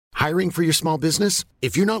Hiring for your small business?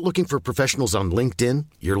 If you're not looking for professionals on LinkedIn,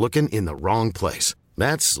 you're looking in the wrong place.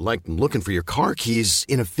 That's like looking for your car keys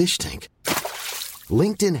in a fish tank.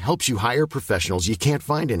 LinkedIn helps you hire professionals you can't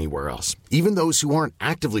find anywhere else, even those who aren't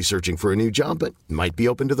actively searching for a new job but might be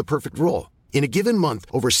open to the perfect role. In a given month,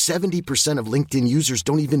 over 70% of LinkedIn users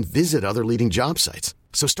don't even visit other leading job sites.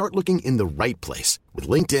 So start looking in the right place. With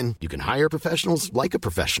LinkedIn, you can hire professionals like a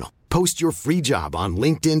professional. Post your free job on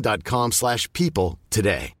linkedin.com/people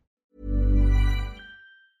today.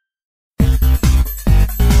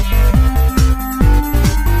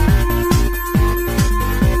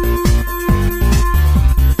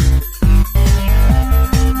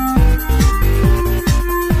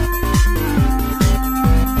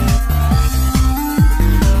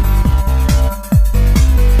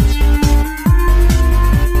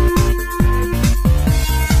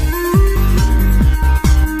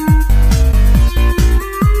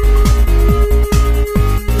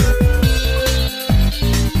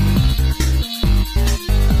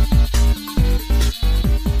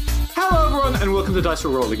 Dice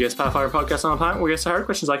Roll, the Games Pathfinder podcast on the planet, where we get to hard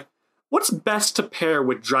questions like, what's best to pair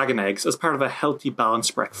with dragon eggs as part of a healthy,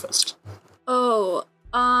 balanced breakfast? Oh,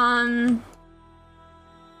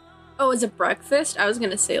 is it breakfast? I was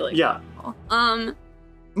gonna say yeah.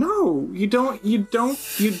 No, you don't.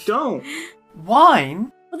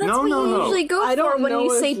 Wine? Well, that's what you usually go for when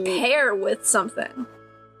you say pair with something.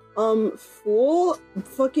 Full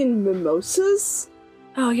fucking mimosas?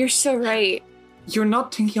 Oh, you're so right. You're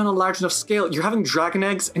not thinking on a large enough scale. You're having dragon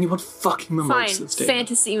eggs and you want fucking mimosas. Fine,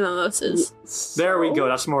 fantasy mimosas. So? There we go,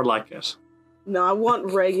 that's more like it. No, I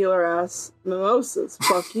want regular ass mimosas.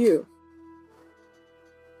 Fuck you.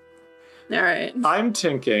 Alright. I'm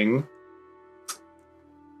thinking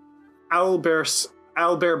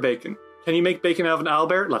owlbear bacon. Can you make bacon out of an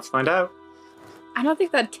owlbear? Let's find out. I don't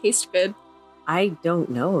think that tastes good. I don't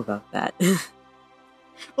know about that.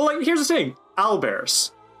 Well, like, here's the thing. Owlbears.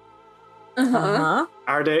 Uh-huh.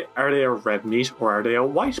 Are they a red meat or are they a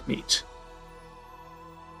white meat?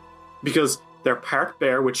 Because they're part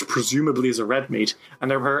bear, which presumably is a red meat, and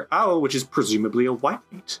they're part owl, which is presumably a white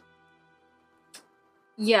meat.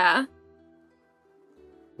 Yeah.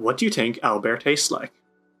 What do you think owlbear tastes like?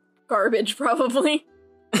 Garbage, probably.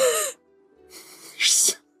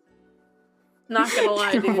 Not gonna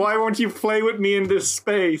lie, dude. Why won't you play with me in this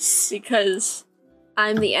space? Because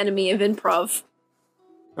I'm the enemy of improv.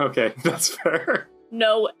 Okay, that's fair.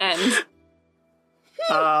 No end.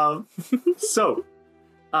 So,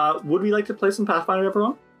 would we like to play some Pathfinder,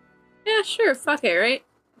 everyone? Yeah, sure. Fuck it, right?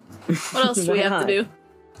 What else do we have to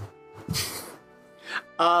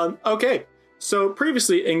do? Okay. So,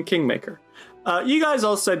 previously in Kingmaker, you guys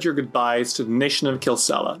all said your goodbyes to the nation of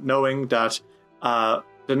Kilsella, knowing that the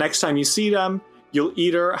next time you see them, you'll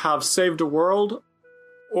either have saved the world,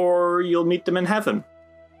 or you'll meet them in heaven.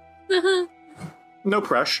 Uh-huh. No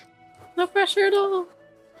pressure. No pressure at all.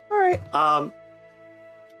 Alright.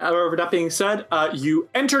 However, that being said, you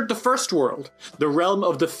entered the First World, the realm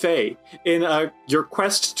of the Fae, in your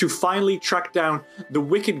quest to finally track down the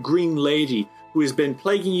wicked Green Lady who has been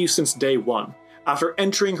plaguing you since day one. After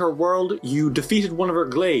entering her world, you defeated one of her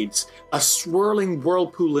glades, a swirling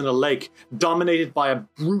whirlpool in a lake dominated by a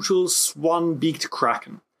brutal swan-beaked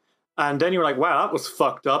kraken. And then you were like, wow, that was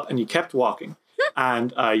fucked up, and you kept walking.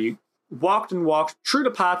 And you walked and walked through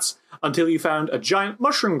the paths until you found a giant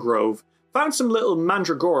mushroom grove, found some little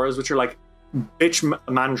mandragoras, which are like bitch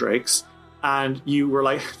mandrakes, and you were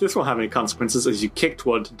like, this won't have any consequences, as you kicked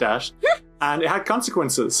one to death. And it had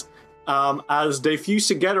consequences, as they fused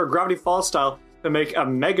together Gravity Falls style to make a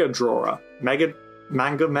Megadrora. Mega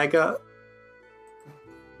Mandragora.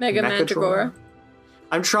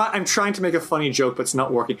 I'm trying to make a funny joke, but it's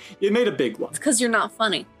not working. You made a big one. It's because you're not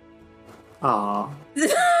funny. Aww.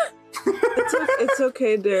 It's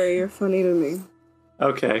okay, Derry. You're funny to me.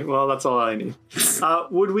 Okay, well, that's all I need.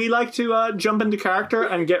 Would we like to jump into character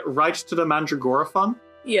and get right to the Mandragora fun?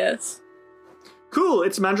 Yes. Cool,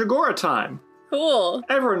 it's Mandragora time. Cool.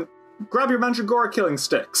 Everyone, grab your Mandragora killing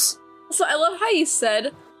sticks. So I love how you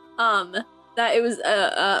said that it was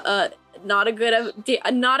not a good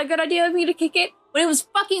idea of me to kick it when it was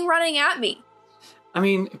fucking running at me. I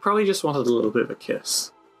mean, it probably just wanted a little bit of a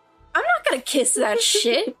kiss. I'm not gonna kiss that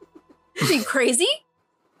shit. Are you crazy?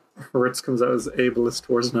 Ritz comes out as ableist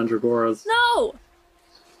towards Mandragoras. No!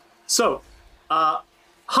 So,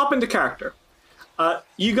 hop into character.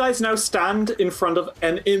 You guys now stand in front of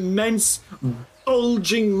an immense,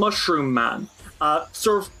 bulging mushroom man,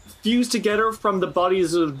 sort of fused together from the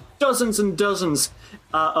bodies of dozens and dozens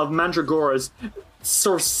of Mandragoras,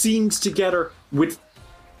 sort of seamed together with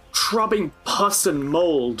trobbing pus and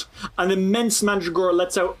mold, an immense mandragora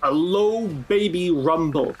lets out a low baby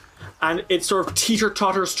rumble, and it sort of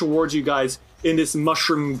teeter-totters towards you guys in this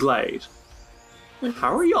mushroom glade.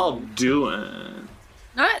 How are y'all doing?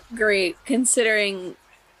 Not great, considering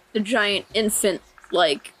the giant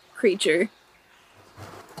infant-like creature.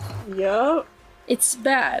 Yup. It's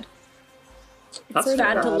bad. That's It's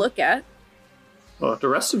bad to bad. look at. Well, the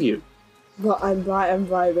rest of you, Well, I'm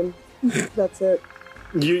vibing. That's it.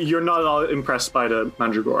 you're not at all impressed by the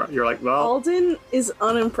mandragora. You're like, well, Alden is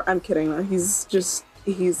unimpressed. I'm kidding. Though.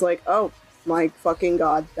 He's like, oh my fucking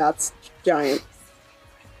god, that's giant.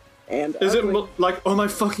 And is it ugly. like, oh my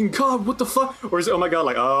fucking god, what the fuck? Or is it, oh my god,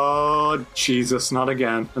 like, oh, Jesus, not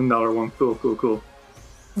again. Another one. Cool.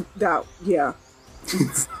 that? Yeah.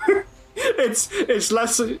 It's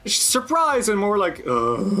less surprise and more like,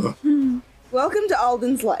 Welcome to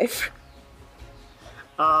Alden's life.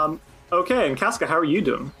 Okay, and Casca, how are you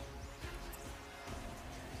doing?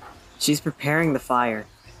 She's preparing the fire.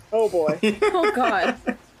 Oh boy. Oh god.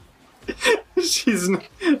 She's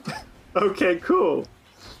okay, cool.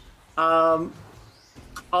 All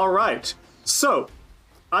right. So,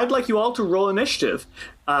 I'd like you all to roll initiative.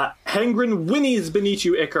 Hengrin whinnies beneath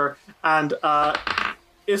you, Iker, and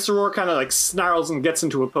Isseror kind of like snarls and gets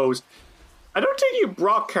into a pose. I don't think you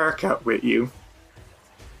brought Karkat with you.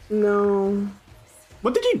 No.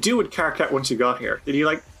 What did you do with Karkat once you got here? Did you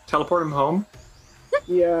like teleport him home?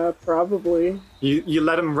 Yeah, probably. You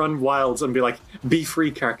let him run wilds and be like, be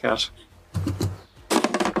free, Karkat.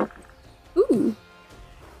 Ooh.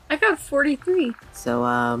 I got 43. So,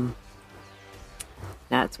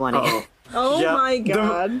 nat 20. Uh-oh. Oh Yeah, my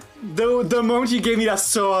god. The moment you gave me that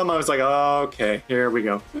soam, I was like, oh, okay, here we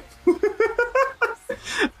go.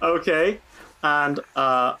 Okay, and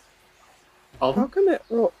How Alden? come it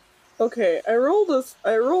roll? Okay, I rolled a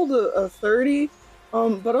 30.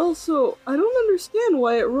 But also I don't understand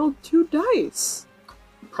why it rolled 2 dice.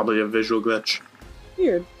 Probably a visual glitch.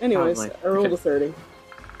 Weird. Anyways, Probably. I rolled Okay. a 30.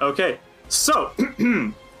 Okay, so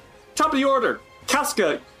top of the order,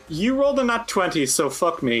 Casca, you rolled a nat 20, so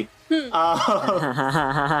fuck me. The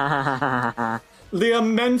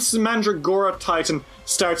immense Mandragora Titan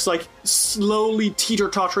starts like slowly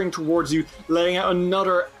teeter-tottering towards you, letting out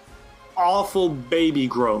another awful baby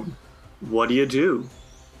groan. What do? You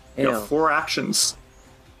Ew. have 4 actions.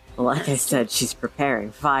 Well, like I said, she's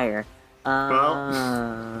preparing fire.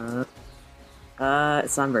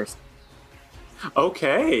 Sunburst.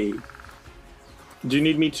 Okay. Do you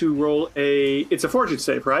need me to roll a... It's a fortitude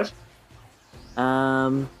save, right?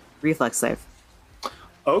 Reflex save.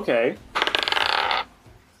 Okay.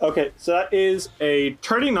 Okay, so that is a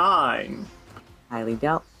 39. Highly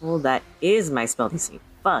doubtful. That is my spell DC.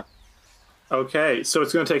 Fuck. Okay, so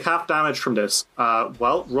it's going to take half damage from this.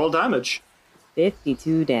 Well, roll damage.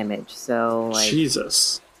 52 damage. So, like,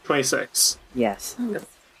 Jesus. 26. yes.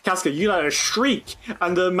 Casca, you let a shriek,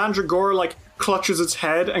 and the Mandragora, like, clutches its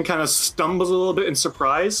head and kind of stumbles a little bit in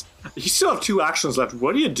surprise. You still have 2 actions left.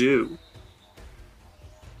 What do?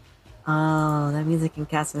 Oh, that means I can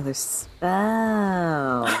cast another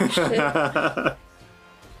spell.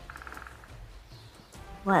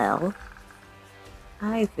 Well,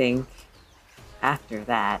 I think after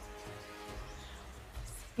that,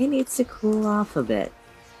 it needs to cool off a bit.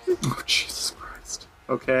 Oh, Jesus Christ.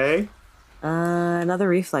 Okay. Another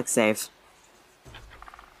reflex save.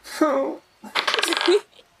 Oh.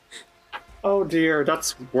 Oh dear,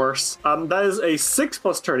 that's worse. That is a 6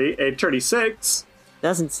 plus 30, a 36.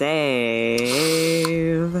 Doesn't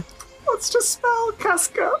save. What's the spell,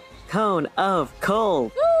 Casca? Cone of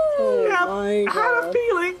cold. Oh Yeah, my I had a god.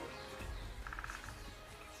 feeling.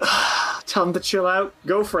 Tell him to chill out.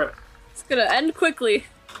 Go for it. It's gonna end quickly.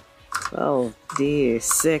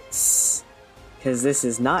 12d6. Because this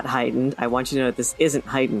is not heightened. I want you to know that this isn't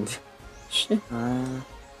heightened.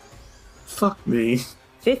 Fuck me.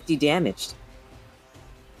 50 damaged.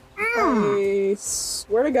 I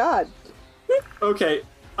swear to god. Okay,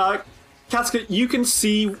 Casca, you can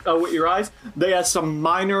see with your eyes, they have some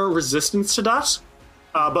minor resistance to that,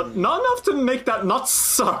 but not enough to make that not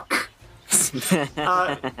suck.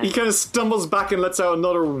 He kind of stumbles back and lets out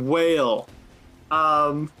another wail.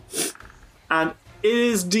 And it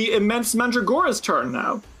is the immense Mandragora's turn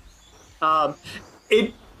now.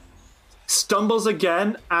 It stumbles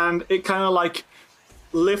again, and it kind of like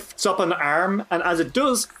lifts up an arm, and as it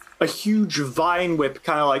does, a huge vine whip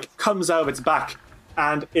kind of like comes out of its back,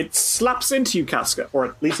 and it slaps into you, Casca, or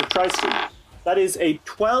at least it tries to. That is a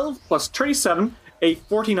 12 plus 37, a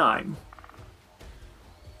 49.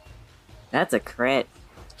 That's a crit.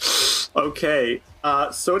 Okay,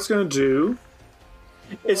 so it's going to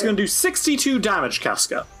do 62 damage,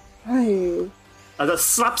 Casca. Hi. That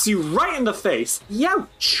slaps you right in the face.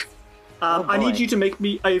 Youch! I need boy. you to make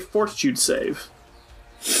me a fortitude save.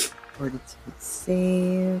 Fortitude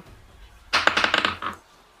save.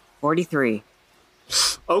 43.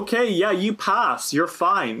 Okay, yeah, you pass. You're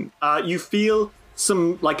fine. You feel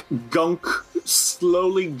some, like, gunk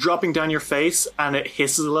slowly dropping down your face, and it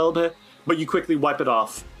hisses a little bit, but you quickly wipe it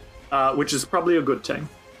off, which is probably a good thing.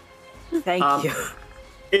 Thank you.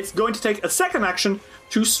 It's going to take a second action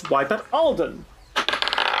to swipe at Alden.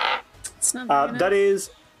 It's not big enough. That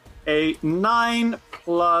is a 9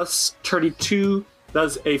 plus 32.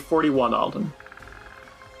 That's a 41, Alden.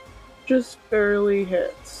 Just barely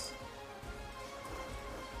hits.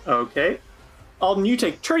 Okay. Alden, you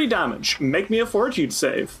take 30 damage. Make me a fortitude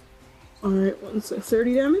save. Alright,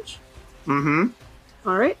 30 damage? Mm-hmm.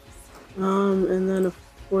 Alright. And then a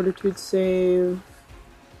fortitude save.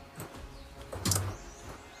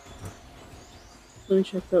 Let me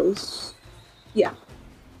check those. Yeah.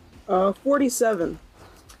 47.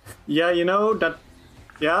 Yeah, you know, that...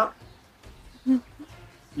 Yeah.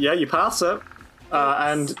 Yeah, you pass it.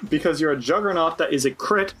 And because you're a juggernaut, that is a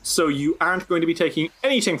crit, so you aren't going to be taking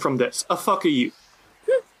anything from this. A fuck are you.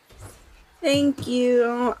 Thank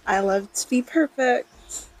you. I love to be perfect.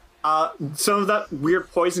 Some of that weird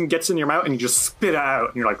poison gets in your mouth and you just spit it out.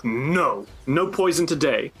 And you're like, no poison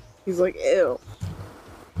today. He's like, ew.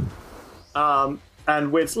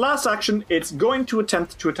 And with its last action, it's going to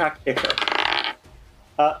attempt to attack Iker.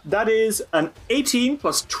 That is an 18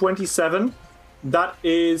 plus 27. That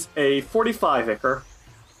is a 45, Iker.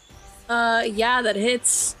 Yeah, that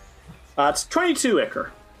hits. That's 22,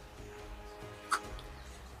 Iker.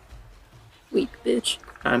 Weak bitch.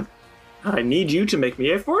 And I need you to make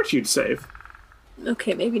me a fortitude save.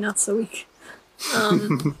 Okay, maybe not so weak.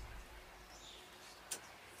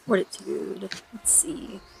 Fortitude. Let's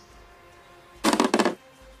see.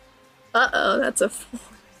 Uh-oh, that's a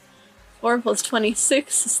 4 plus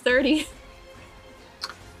 26 is 30.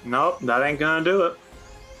 Nope, that ain't gonna do it.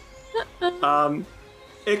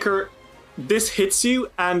 Iker, this hits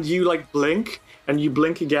you and you like blink and you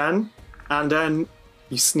blink again and then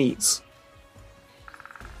you sneeze.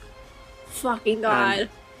 Fucking god. And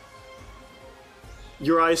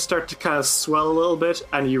your eyes start to kind of swell a little bit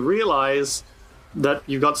and you realize that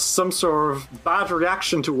you got some sort of bad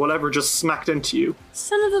reaction to whatever just smacked into you.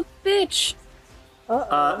 Son of a bitch.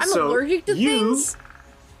 I'm allergic to things.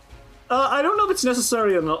 I don't know if it's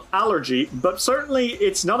necessarily an allergy, but certainly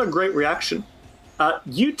it's not a great reaction.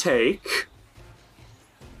 You take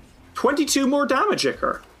 22 more damage,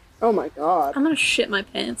 Iker, Oh my god. I'm gonna shit my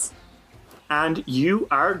pants. and you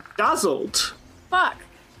are dazzled, Fuck.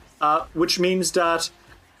 which means that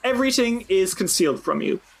everything is concealed from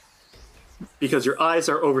you because your eyes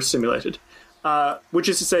are overstimulated. Which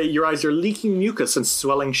is to say, your eyes are leaking mucus and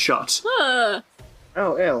swelling shut. Oh,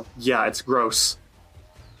 ew. Yeah, it's gross.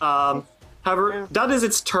 However, that is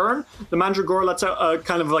its turn. The Mandragora lets out a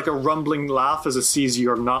kind of like a rumbling laugh as it sees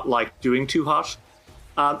you're not like doing too hot.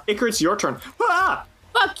 Iker, it's your turn. Ah!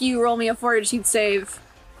 Fuck you, roll me a fortitude save.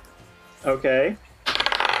 Okay.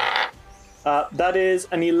 That is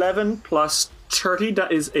an 11 plus 30.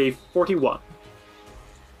 That is a 41.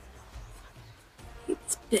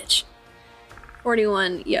 This bitch.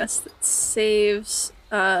 41, yes, that saves.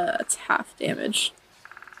 It's half damage.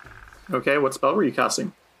 Okay, what spell were you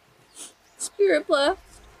casting? Spirit Blast.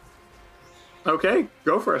 Okay,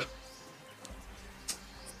 go for it.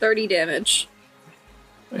 30 damage.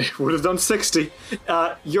 It would have done 60.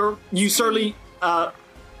 You certainly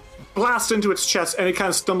blast into its chest, and it kind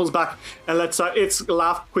of stumbles back and lets out. Its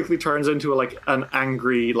laugh quickly turns into an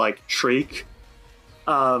angry shriek.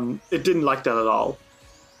 It didn't like that at all.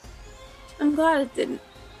 I'm glad it didn't.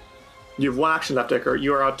 You have one action left, Iker.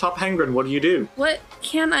 You are a top Hengrin. What do you do? What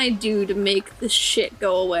can I do to make this shit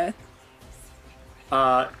go away?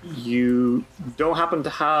 You don't happen to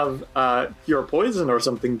have your poison or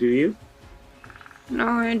something, do you? No,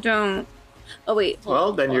 I don't. Oh, wait.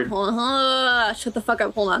 Hold on. Shut the fuck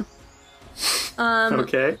up. Hold on.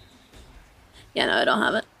 Okay. Yeah, no, I don't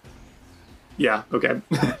have it. Yeah, okay.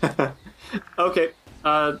 Okay.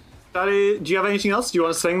 Do you have anything else? Do you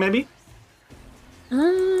want to sing, maybe?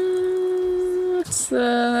 It's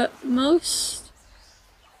the most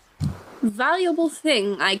valuable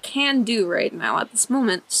thing I can do right now at this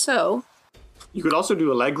moment, so... You could also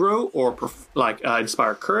do Allegro or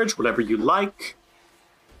Inspire Courage, whatever you like.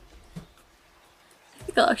 I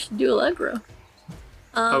think I'll actually do Allegro.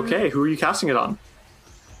 Okay, who are you casting it on?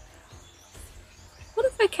 What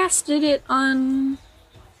if I casted it on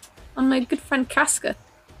my good friend Casca?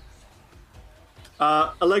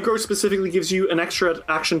 Allegro specifically gives you an extra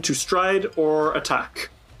action to stride or attack.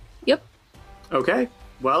 Okay.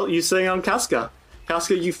 Well, you sing on Casca.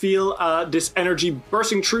 Casca, you feel this energy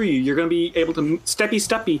bursting through you. You're going to be able to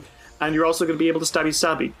steppy, and you're also going to be able to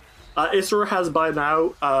stabby. Isra has by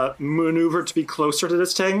now maneuvered to be closer to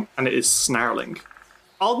this thing, and it is snarling.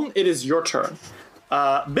 Alden, it is your turn.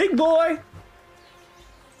 Big boy!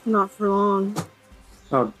 Not for long.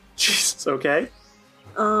 Oh, Jesus, okay.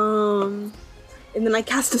 And then I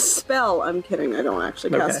cast a spell. I'm kidding, I don't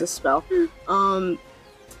actually cast Okay. a spell.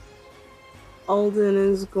 Alden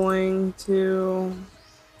is going to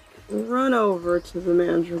run over to the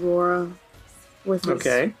Mandragora with his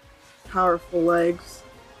Okay. powerful legs.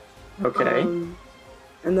 Okay. And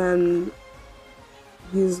then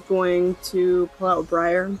he's going to pull out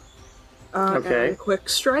Briar. Okay. And quick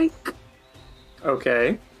strike.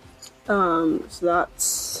 Okay. So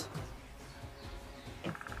that's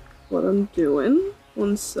what I'm doing.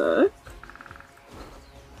 One sec.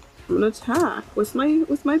 I'm gonna attack with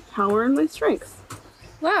my power and my strength.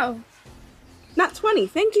 Wow. Not 20,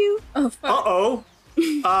 thank you. Oh, fuck.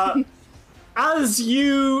 Uh-oh. As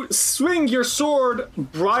you swing your sword,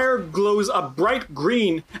 Briar glows a bright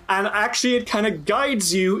green, and actually it kind of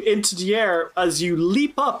guides you into the air as you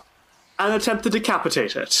leap up and attempt to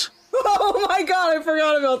decapitate it. Oh my god, I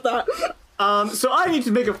forgot about that. So I need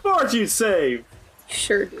to make a fortitude save.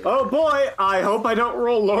 Sure do. Oh boy, I hope I don't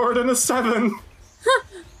roll lower than a 7.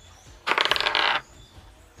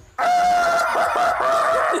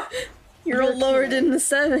 You rolled lower than the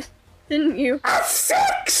 7, didn't you? A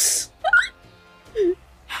 6!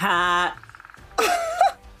 Ha!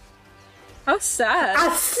 How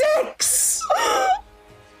sad. A 6!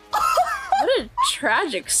 What a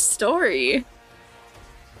tragic story.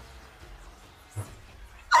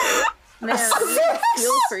 Man, I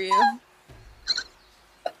feel for you.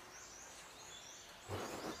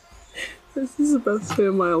 This is the best day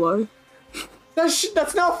of my life.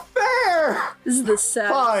 That's not fair! This is the sad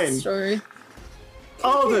Fine. story.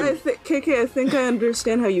 Alden, KK, I think I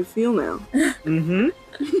understand how you feel now.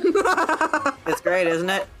 It's great, isn't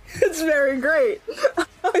it? It's very great.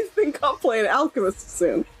 I think I'll play an alchemist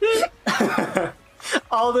soon.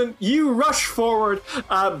 Alden, you rush forward,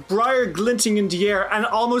 Briar glinting in the air, and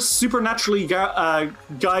almost supernaturally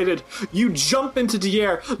guided. You jump into the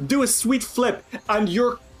air, do a sweet flip, and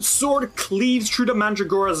your sword cleaves through the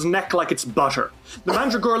Mandragora's neck like it's butter. The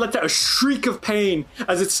Mandragora lets out a shriek of pain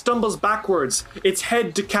as it stumbles backwards, its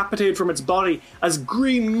head decapitated from its body as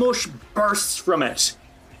green mush bursts from it.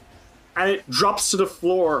 And it drops to the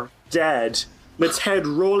floor, dead, its head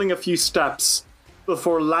rolling a few steps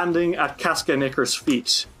before landing at Casca Nicker's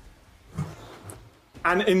feet.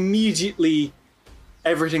 And immediately,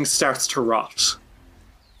 everything starts to rot.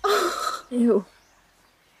 Ew.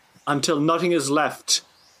 Until nothing is left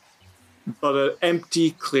but an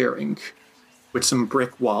empty clearing with some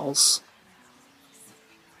brick walls.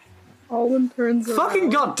 Alden turns around.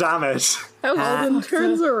 Fucking goddammit! Alden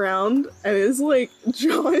turns around and his like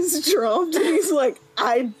jaw is dropped and he's like,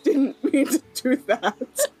 I didn't mean to do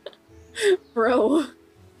that. Bro.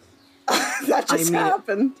 That just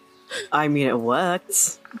happened. I mean, it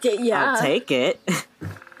worked. Yeah. I'll take it.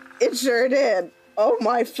 It sure did. Oh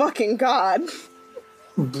my fucking god.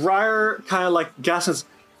 Briar kind of like gasps,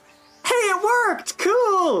 "Hey, it worked!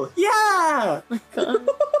 Cool! Yeah!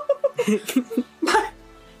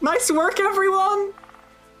 Nice work, everyone!"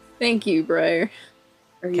 Thank you, Briar.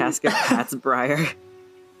 Casca pats Briar.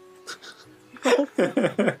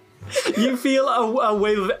 You feel a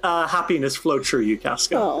wave of happiness flow through you,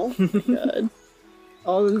 Casca. Oh. God.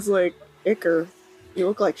 Alden's like, Iker, you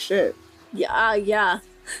look like shit. Yeah.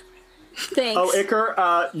 Thanks. Oh,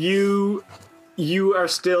 Iker, you are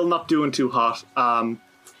still not doing too hot.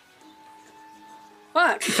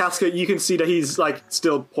 Fuck. Casca, you can see that he's like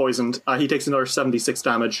still poisoned. He takes another 76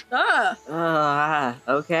 damage.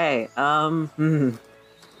 Okay.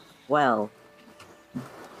 Well.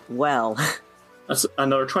 That's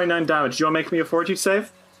another 29 damage. Do you want to make me a fortitude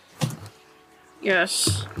save?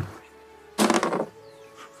 Yes.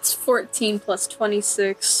 It's 14 plus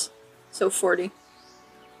 26, so 40.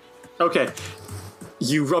 Okay.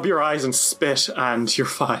 You rub your eyes and spit, and you're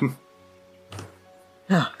fine.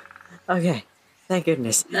 Okay. Thank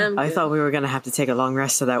goodness. I'm I good. thought we were gonna have to take a long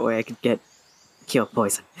rest so that way I could get kill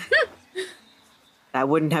poison. That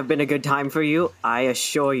wouldn't have been a good time for you, I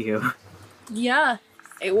assure you. Yeah,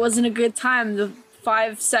 it wasn't a good time, the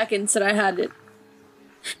 5 seconds that I had it.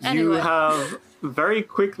 You Anyway. have very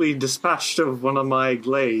quickly dispatched of one of my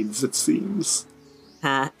glades, it seems.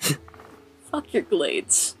 Ha. Fuck your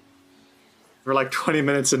glades. We're like 20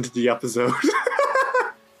 minutes into the episode.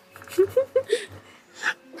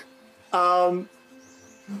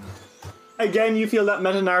 Again, you feel that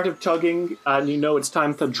meta-narrative tugging, and you know it's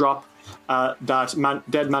time to drop that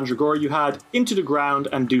dead mandragora you had into the ground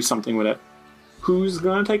and do something with it. Who's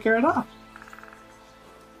going to take care of that?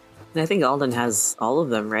 I think Alden has all of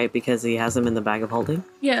them, right? Because he has them in the bag of holding.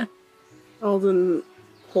 Yeah. Alden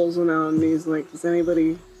pulls one out and he's like, does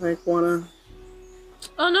anybody, wanna...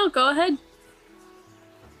 Oh no, go ahead.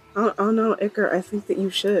 Oh no, Iker, I think that you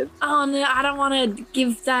should. Oh no, I don't want to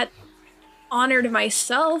give that honor to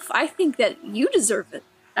myself. I think that you deserve it,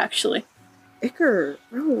 actually. Iker,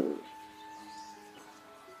 no.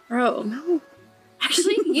 Bro. No.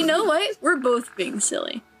 Actually, you know what? We're both being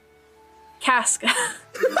silly. Casca.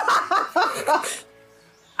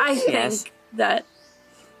 I think Yes. that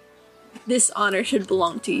this honor should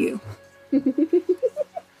belong to you.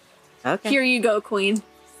 Okay. Here you go, Queen.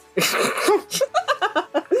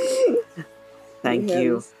 Thank He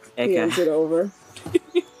you, hands it Ika. over.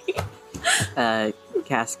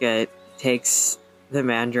 Casca takes the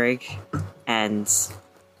mandrake and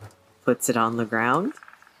puts it on the ground.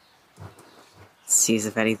 Sees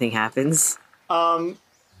if anything happens.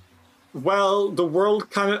 Well, the world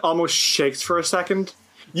kind of almost shakes for a second.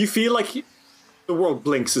 You feel like the world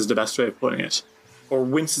blinks is the best way of putting it. Or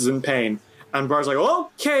winces in pain. And Bar's like,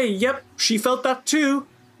 okay, yep, she felt that too.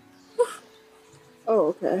 Oh,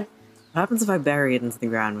 okay. What happens if I bury it into the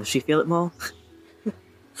ground? Will she feel it more?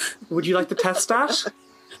 Would you like to test that?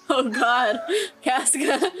 Oh god.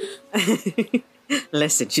 Casca.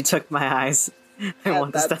 Listen, she took my eyes. I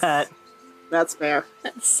want that's- that. That's fair.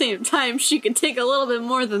 At the same time, she could take a little bit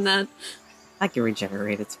more than that. I can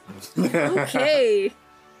regenerate. It's fine. Okay.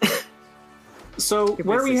 So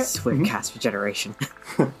where we swim cast regeneration.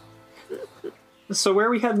 so where are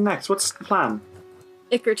we heading next? What's the plan?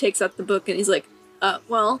 Iker takes out the book and he's like,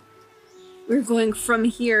 well, we're going from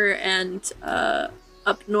here and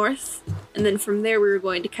up north, and then from there we were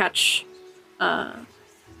going to catch a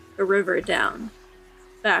river down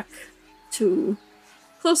back to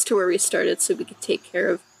close to where we started so we could take care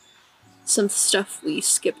of some stuff we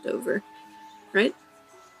skipped over. Right?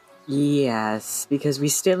 Yes, because we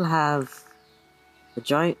still have the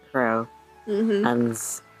giant crow Mm-hmm. and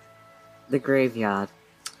the graveyard.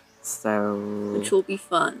 So Which will be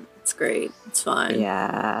fun. It's great. It's fine.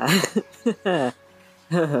 yeah.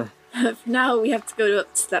 Now we have to go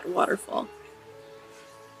up to that waterfall.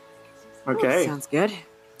 Okay. Sounds good.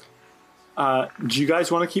 Do you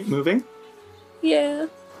guys want to keep moving? Yeah.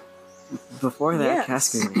 Before that, Yes.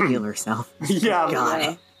 Casca can heal herself. Yeah.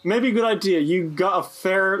 God. Maybe a good idea. You got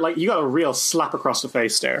a real slap across the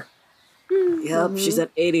face there. Yep, she's at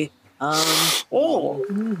 80. Oh!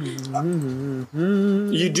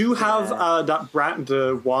 You do have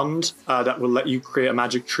the wand that will let you create a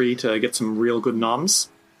magic tree to get some real good noms.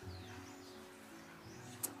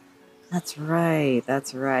 That's right.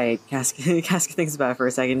 Casca thinks about it for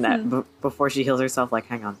a second that before she heals herself, like,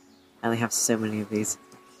 hang on, I only have so many of these.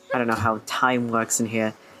 I don't know how time works in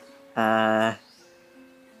here. Alden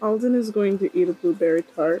is going to eat a blueberry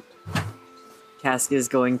tart. Casca is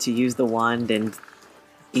going to use the wand and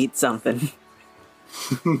eat something.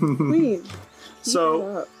 Queen. keep So-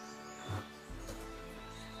 it up.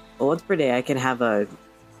 Well, once per day, I can have a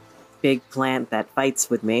big plant that fights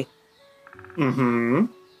with me. Mm-hmm.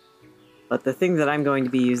 But the thing that I'm going to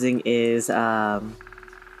be using is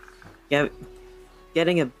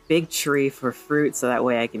getting a big tree for fruit so that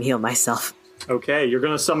way I can heal myself. Okay, you're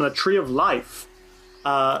going to summon a tree of life.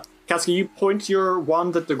 Casca, you point your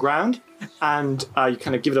wand at the ground, and you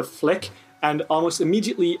kind of give it a flick, and almost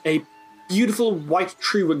immediately a beautiful white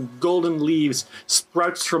tree with golden leaves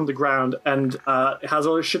sprouts from the ground, and it has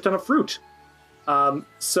all this shit ton of fruit.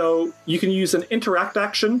 So you can use an interact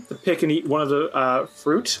action to pick and eat one of the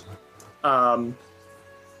fruit. And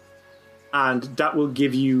that will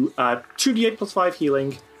give you 2d8 plus 5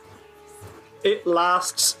 healing. It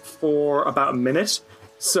lasts for about a minute,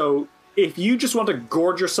 so if you just want to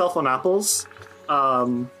gorge yourself on apples,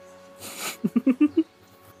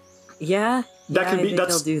 Yeah, That can I be- think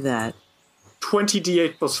that's- I'll do that.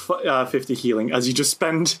 20d8 plus 50 healing, as you just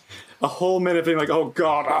spend a whole minute being like, oh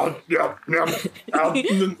god,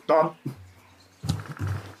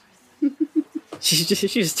 She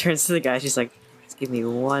just turns to the guy. She's like, "Just give me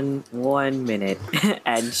one minute,"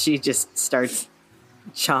 and she just starts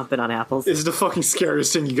chomping on apples. It's the fucking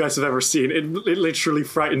scariest thing you guys have ever seen. It literally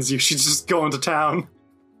frightens you. She's just going to town.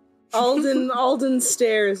 Alden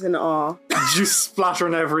stares in awe. Juice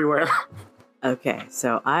splattering everywhere. Okay,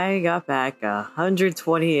 so I got back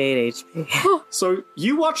 128 HP. So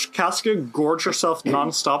you watch Casca gorge herself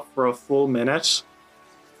nonstop for a full minute.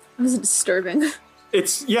 It was disturbing.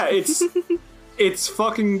 It's it's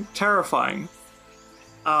fucking terrifying.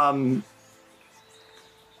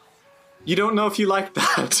 You don't know if you like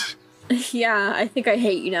that. Yeah, I think I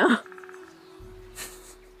hate you now.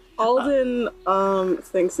 Alden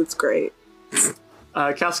thinks it's great.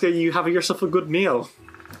 Casca, you have yourself a good meal.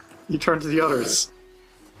 You turn to the others.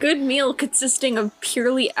 Good meal consisting of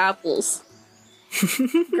purely apples.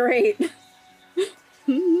 Great.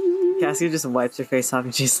 Cassie just wipes her face off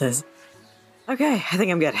and she says, "Okay, I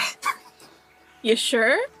think I'm good." You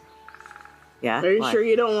sure? Yeah? Are you Why? sure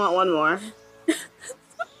you don't want one more?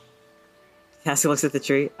 Cassie looks at the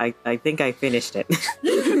tree. I think I finished it.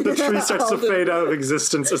 The tree starts to fade out of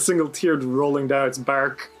existence, a single tear rolling down its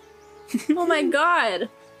bark. Oh my god.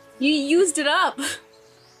 You used it up.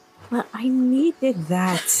 Well, I needed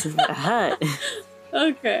that hut.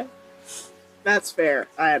 Okay. That's fair.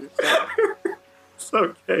 I understand. It's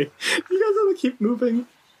okay. You guys want to keep moving?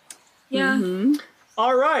 Yeah. Mm-hmm.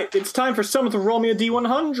 All right, it's time for someone to roll me a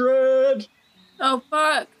D100. Oh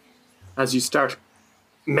fuck. As you start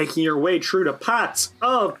making your way through the paths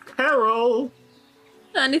of peril.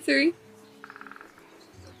 93.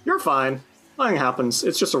 You're fine. Nothing happens.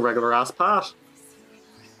 It's just a regular ass path.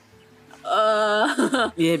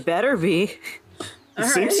 It better be. It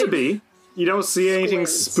seems to be. You don't see anything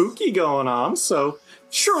Squints. spooky going on, so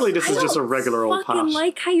surely this is just a regular old fucking path.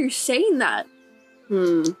 like how you're saying that.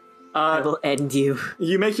 I will end you.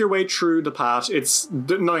 You make your way through the path.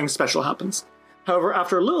 Nothing special happens. However,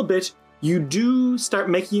 after a little bit, you do start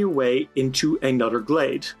making your way into another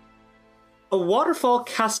glade. A waterfall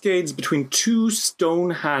cascades between two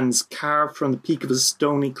stone hands carved from the peak of a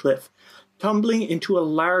stony cliff, tumbling into a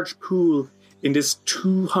large pool in this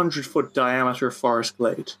 200-foot diameter forest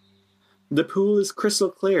glade. The pool is crystal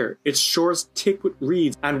clear, its shores thick with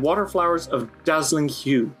reeds and waterflowers of dazzling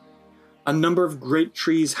hue. A number of great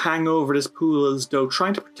trees hang over this pool as though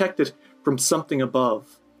trying to protect it from something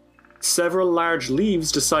above. Several large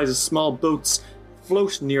leaves the size of small boats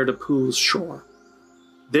float near the pool's shore.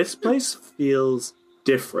 This place feels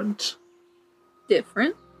different.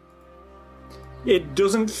 Different? It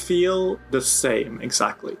doesn't feel the same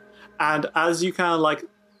exactly. And as you kind of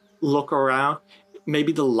look around,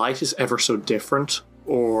 maybe the light is ever so different,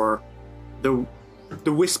 or the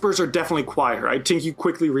whispers are definitely quieter. I think you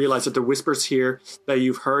quickly realize that the whispers here that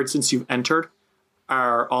you've heard since you've entered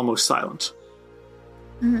are almost silent.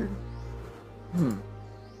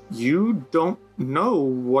 You don't know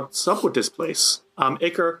what's up with this place.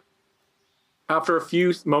 Iker, after a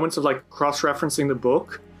few moments of cross-referencing the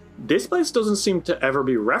book, this place doesn't seem to ever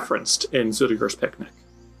be referenced in Zudiger's Picnic.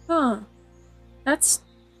 Huh. That's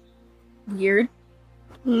weird.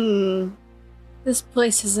 This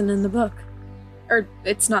place isn't in the book. Or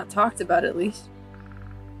it's not talked about, at least.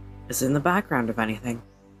 It's in the background, if anything.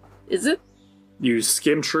 Is it? You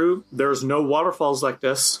skim through, there's no waterfalls like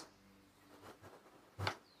this.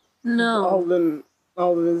 No.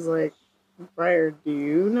 Alden is like, Briar, do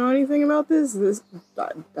you know anything about this?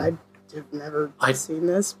 I've never seen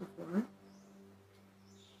this before.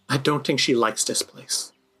 I don't think she likes this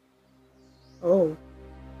place. Oh.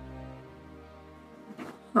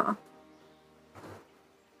 Huh.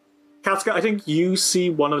 Katsuka, I think you see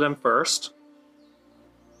one of them first.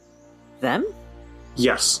 Them?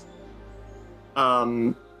 Yes.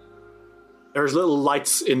 There's little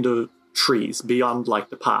lights in the trees beyond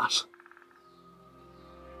the path.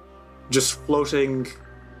 Just floating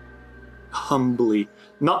humbly.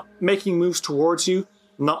 Not making moves towards you,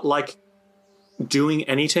 not doing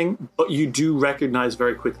anything, but you do recognize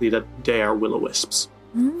very quickly that they are will-o-wisps.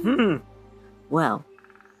 Well,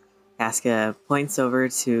 Casca points over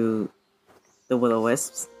to the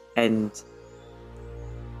will-o-wisps and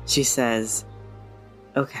she says,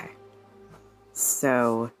 "Okay,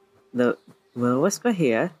 so the will-o-wisp are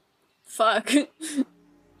here. Fuck.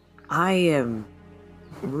 I am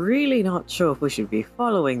really not sure if we should be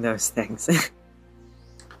following those things."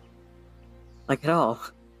 At all.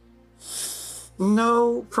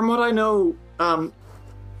 No, from what I know,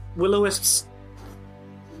 will-o-wisps,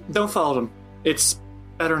 don't follow them. It's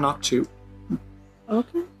better not to.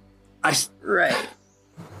 Okay. Right.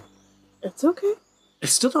 It's okay. I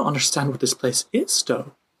still don't understand what this place is,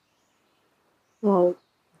 though. Well,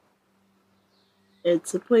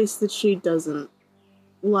 it's a place that she doesn't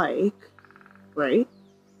like, right?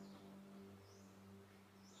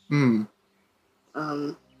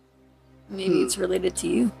 Maybe it's related to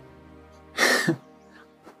you.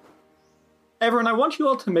 Everyone, I want you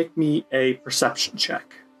all to make me a perception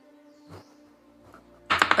check.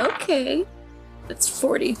 Okay. That's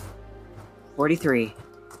 40. 43.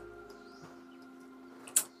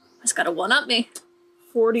 It's got a one-up me.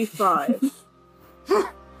 45.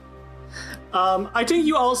 I think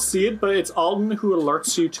you all see it, but it's Alden who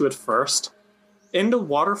alerts you to it first. In the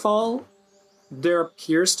waterfall, there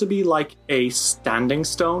appears to be like a standing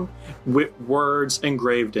stone with words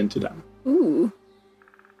engraved into them. Ooh.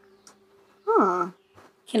 Huh.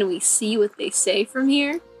 Can we see what they say from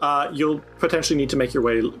here? You'll potentially need to make your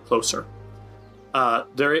way closer.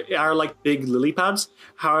 There are like big lily pads.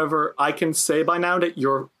 However, I can say by now that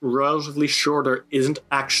you're relatively sure there isn't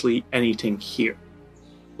actually anything here.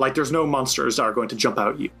 Like there's no monsters that are going to jump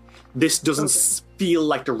out at you. This doesn't feel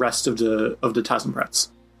like the rest of the Tasmbrats.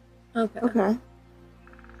 Okay.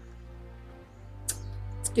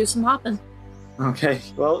 Let's do some hopping. Okay,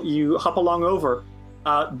 well, you hop along over.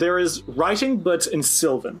 There is writing, but in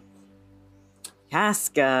Sylvan.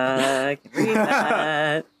 Casca, can read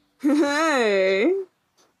that. Hey.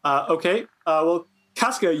 Okay, well,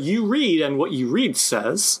 Casca, you read, and what you read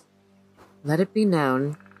says... Let it be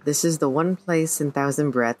known, this is the one place in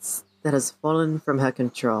Thousand Breaths that has fallen from her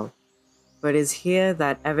control. For it is here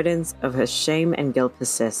that evidence of her shame and guilt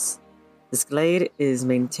persists. This glade is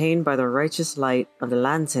maintained by the righteous light of the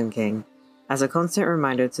Lantern King, as a constant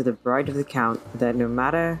reminder to the bride of the Count that no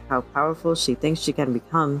matter how powerful she thinks she can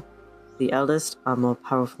become, the eldest are more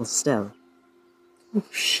powerful still. Oh,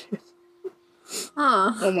 shit.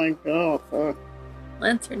 Huh. Oh my god, fuck.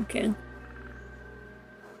 Lantern King.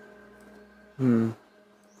 Well,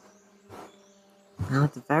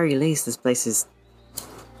 at the very least, this place is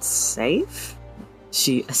safe?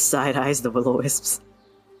 She side-eyes the will-o-wisps.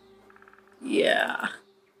 Yeah.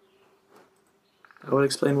 That would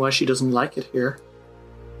explain why she doesn't like it here.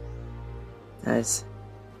 Does.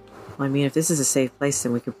 Well, I mean, if this is a safe place,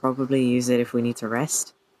 then we could probably use it if we need to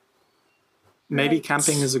rest. Maybe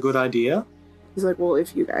camping is a good idea. He's like, well,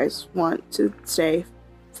 if you guys want to stay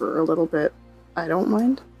for a little bit, I don't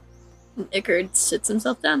mind. And Ickard sits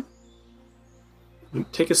himself down. You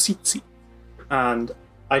take a seat. And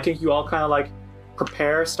I think you all kind of like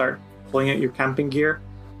prepare, start pulling out your camping gear.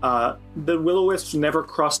 The will-o-wisps never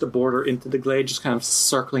cross the border into the glade, just kind of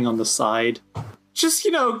circling on the side. Just,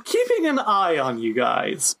 keeping an eye on you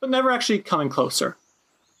guys, but never actually coming closer.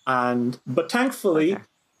 But thankfully,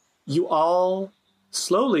 you all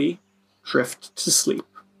slowly drift to sleep.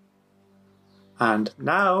 And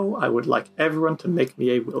now I would like everyone to make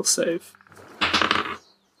me a will save.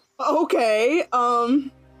 Okay, I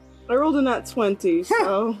rolled a nat 20,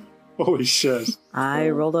 so... Holy shit. I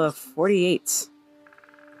rolled a 48.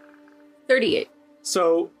 38.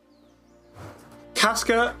 So,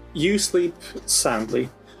 Casca, you sleep soundly.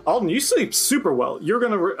 Alden, you sleep super well. You're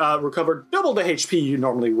going to recover double the HP you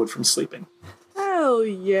normally would from sleeping. Hell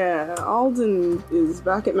yeah, Alden is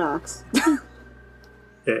back at max.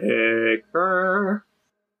 Icker.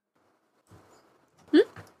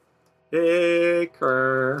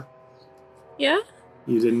 Icker. Yeah?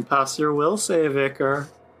 You didn't pass your will save, Icker.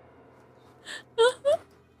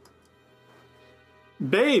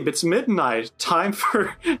 Babe, it's midnight. Time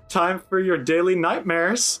for your daily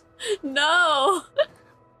nightmares. No!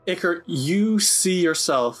 Icker, you see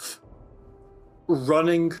yourself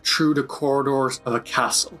running through the corridors of a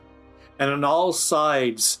castle. And on all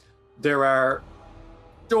sides, there are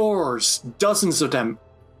doors, dozens of them,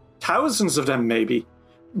 thousands of them maybe.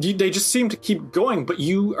 They just seem to keep going, but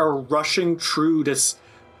you are rushing through this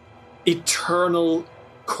eternal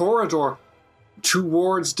corridor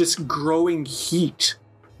towards this growing heat.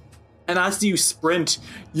 And as you sprint,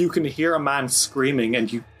 you can hear a man screaming,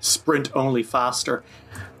 and you sprint only faster.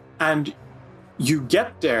 And you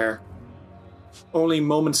get there only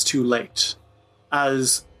moments too late,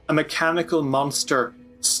 as a mechanical monster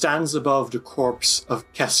stands above the corpse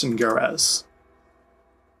of Kessin Garez,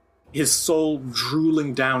 his soul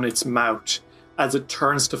drooling down its mouth as it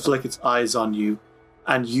turns to flick its eyes on you,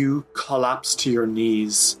 and you collapse to your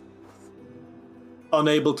knees,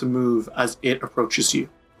 unable to move as it approaches you.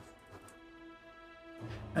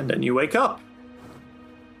 And then you wake up.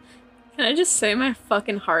 Can I just say my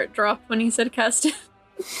fucking heart dropped when he said Kestin?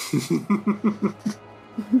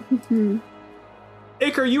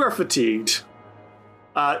 Iker, you are fatigued.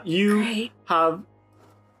 You Great. have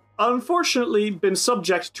unfortunately been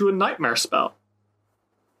subject to a nightmare spell.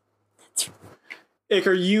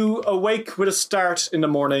 Iker, you awake with a start in the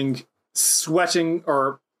morning, sweating,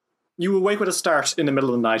 or you awake with a start in the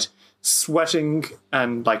middle of the night, sweating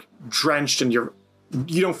and drenched, and you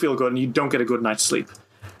don't feel good and you don't get a good night's sleep.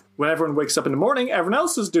 When everyone wakes up in the morning, everyone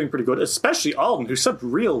else is doing pretty good, especially Alden, who slept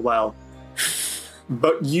real well.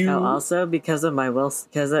 But you... Oh, also, because of my will...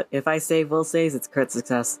 Because if I save will saves, it's crit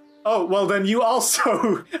success. Oh, well then you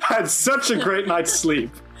also had such a great night's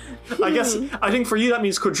sleep. I think for you that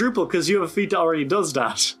means quadruple, because you have a feat that already does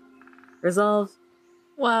that. Resolve.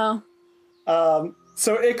 Wow.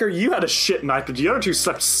 So Iker, you had a shit night, but the other two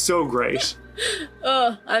slept so great.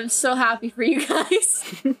 Oh, I'm so happy for you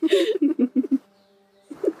guys.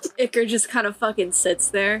 Iker just kind of fucking sits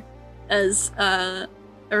there as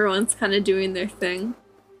everyone's kind of doing their thing.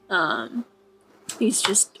 He's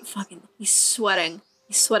just fucking, he's sweating.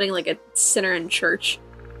 He's sweating like a sinner in church.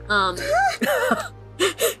 God.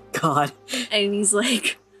 And he's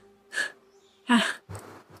like,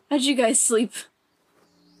 how'd you guys sleep?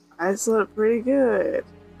 I slept pretty good.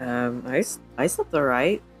 I slept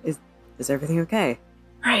alright. Is everything okay?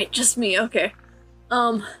 Right, just me, okay.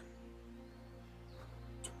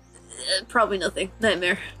 Probably nothing.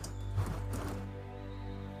 Nightmare.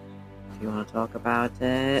 If you want to talk about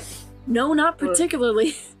it. No, not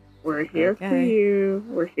particularly. We're here for Okay. you.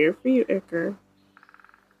 We're here for you, Iker.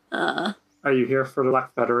 Are you here for the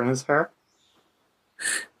black feather in his hair?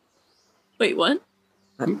 Wait, what?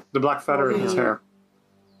 The black feather in his hair.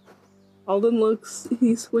 Alden looks,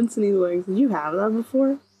 he squints and he looks. Did you have that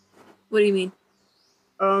before? What do you mean?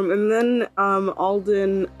 And then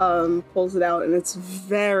Alden pulls it out and it's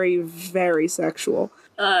very, very sexual.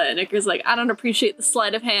 And Iker's like, I don't appreciate the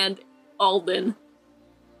sleight of hand, Alden.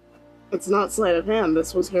 It's not sleight of hand,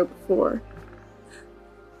 this was here before.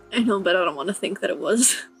 I know, but I don't want to think that it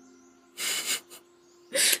was.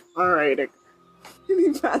 Alright, Iker.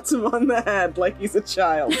 And he pats him on the head like he's a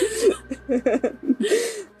child. and then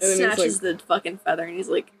Snatches the fucking feather and he's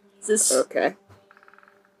like, is this... okay.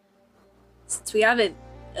 Since we haven't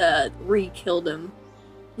re-killed him,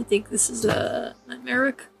 you think this is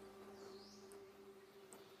Merrick?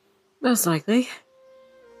 Most likely.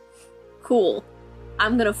 Cool.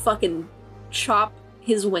 I'm gonna fucking chop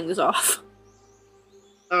his wings off.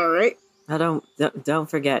 Alright. Now don't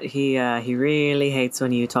forget, he really hates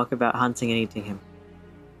when you talk about hunting and eating him.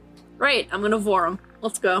 Right, I'm gonna vor him.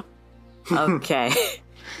 Let's go. Okay.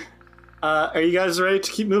 Are you guys ready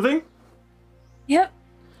to keep moving? Yep.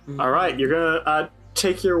 All right, you're gonna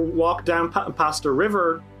take your walk down past the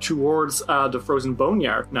river towards the frozen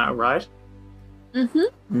boneyard now, right?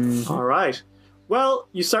 Mm-hmm. All right. Well,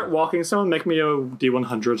 you start walking. Someone make me a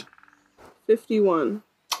D100. 51.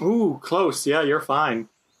 Ooh, close. Yeah, you're fine.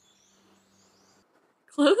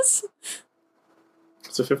 Close?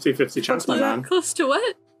 It's a 50-50 chance, my man. Close to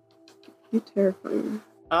what? You terrify me.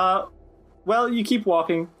 Well, you keep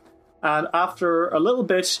walking, and after a little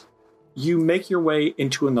bit, you make your way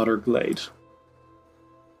into another glade.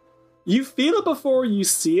 You feel it before you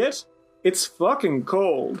see it. It's fucking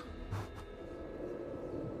cold.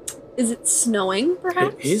 Is it snowing,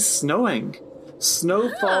 perhaps? It is snowing. Snow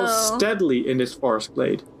falls Oh. steadily in this forest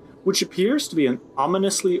glade, which appears to be an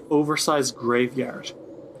ominously oversized graveyard.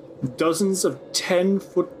 Dozens of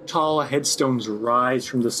 10-foot-tall headstones rise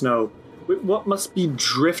from the snow, with what must be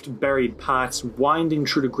drift-buried paths winding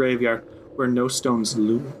through the graveyard where no stones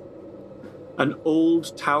loom. An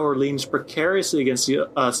old tower leans precariously against the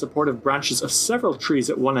supportive branches of several trees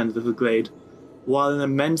at one end of the glade, while an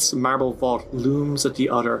immense marble vault looms at the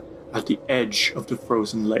other at the edge of the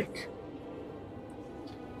frozen lake.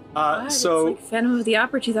 God, So it's like Phantom of the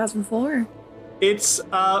Opera 2004. it's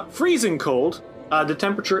freezing cold. The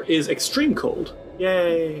temperature is extreme cold.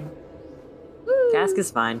 Yay! Cask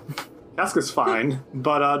is fine. Casca's fine,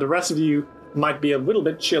 but the rest of you might be a little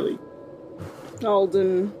bit chilly.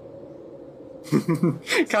 Alden.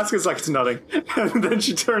 Casca's like, it's nothing. And then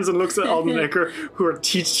she turns and looks at Alden and Iker, who are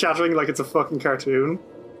teeth chattering like it's a fucking cartoon.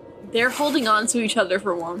 They're holding on to each other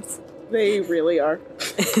for warmth. They really are.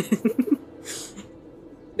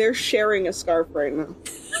 They're sharing a scarf right now.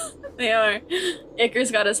 They are.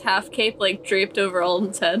 Iker's got his half cape like draped over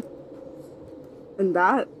Alden's head. And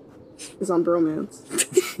that is on bromance.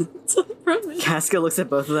 It's a romance. Casca looks at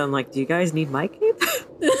both of them like, do you guys need my cape?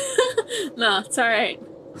 No, it's alright.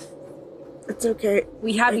 It's okay.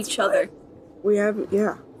 We have It's each other. We have,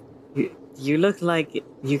 yeah. You look like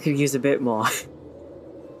you could use a bit more.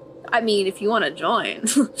 I mean, if you want to join.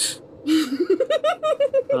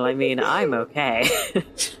 Well, I mean, I'm okay.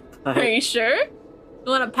 But Are you sure? You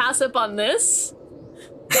want to pass up on this?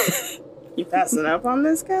 You passing up on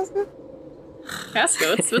this, Casca?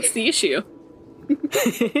 Casco, what's the issue?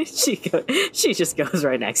 she just goes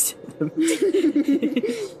right next to them.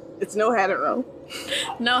 It's no hetero.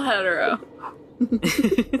 No hetero.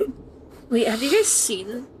 Wait, have you guys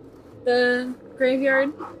seen the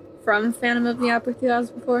graveyard from Phantom of the Opera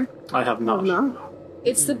 2004? I have not. No.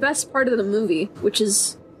 It's the best part of the movie, which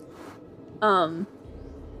is a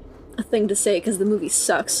thing to say because the movie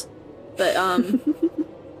sucks. But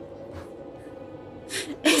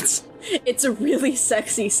it's a really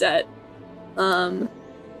sexy set. And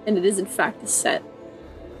it is in fact a set.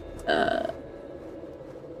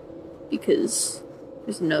 Because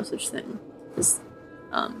there's no such thing as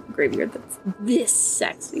graveyard that's this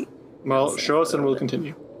sexy. Well, show us and we'll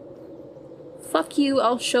continue. Fuck you,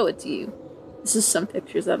 I'll show it to you. This is some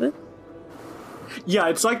pictures of it. Yeah,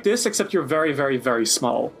 it's like this, except you're very, very, very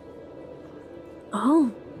small.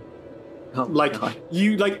 Oh. Oh, Like, God.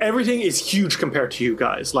 everything is huge compared to you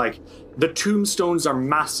guys. Like, the tombstones are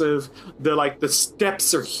massive, the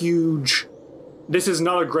steps are huge. This is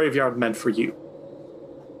not a graveyard meant for you.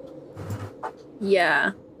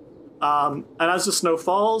 Yeah. And as the snow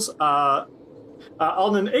falls, Alden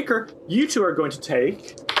and Iker, you two are going to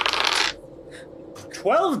take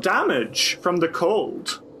 12 damage from the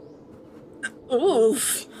cold.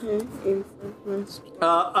 Oof.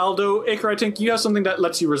 Aldo, Iker, I think you have something that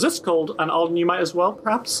lets you resist cold, and Alden, you might as well,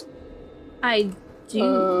 perhaps? I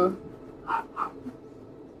do.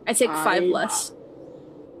 I take 5 less.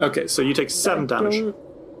 Okay, so you take 7 damage.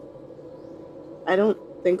 I don't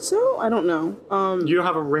think so. I don't know. You don't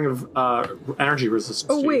have a ring of energy resistance.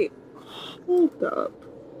 Oh do you? wait, hold up.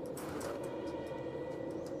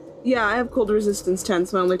 Yeah, I have cold resistance 10,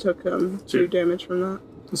 so I only took 2 damage from that.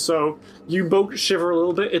 So you both shiver a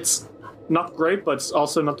little bit. It's not great, but it's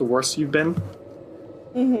also not the worst you've been.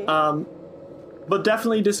 Mm-hmm. But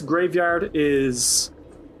definitely this graveyard is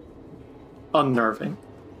unnerving.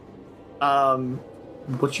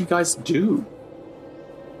 What you guys do?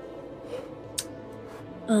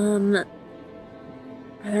 Are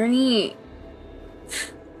there any...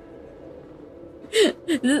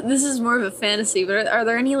 This is more of a fantasy, but are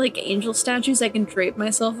there any, angel statues I can drape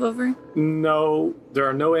myself over? No, there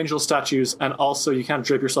are no angel statues, and also you can't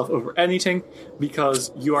drape yourself over anything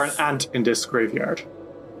because you are an ant in this graveyard.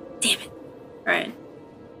 Damn it. Alright.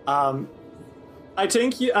 I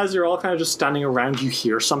think as you're all kind of just standing around, you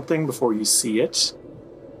hear something before you see it.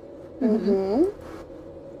 Mm-hmm.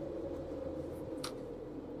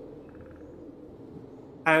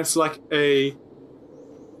 And it's like a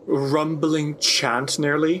rumbling chant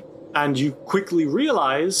nearly, and you quickly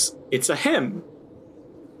realize it's a hymn.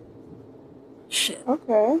 Shit.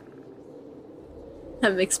 Okay.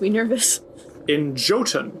 That makes me nervous. In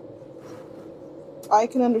Jotun, I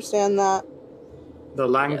can understand that. the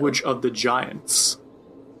language of the giants.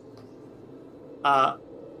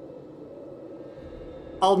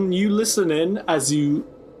 Alden, you listen in as you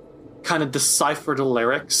kind of decipher the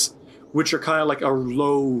lyrics, which are kind of like a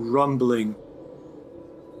low rumbling.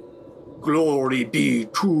 Glory be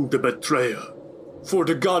to the betrayer, for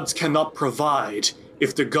the gods cannot provide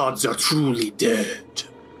if the gods are truly dead.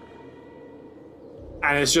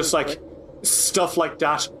 And it's just like stuff like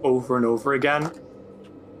that over and over again.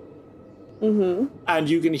 Mm-hmm. And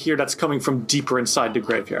you can hear that's coming from deeper inside the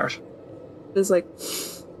graveyard. It's like,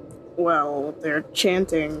 well, they're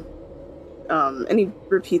chanting. And he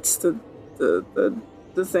repeats the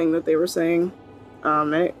thing that they were saying.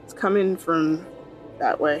 And it's coming from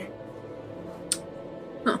that way.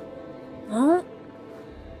 Well,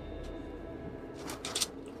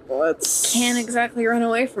 Let's... can't exactly run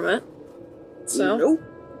away from it. So, Nope.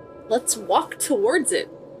 let's walk towards it.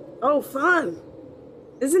 Oh, fun!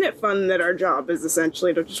 Isn't it fun that our job is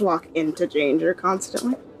essentially to just walk into danger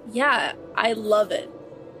constantly? Yeah, I love it.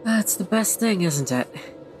 That's the best thing, isn't it?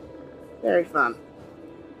 Very fun.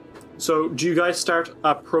 So, do you guys start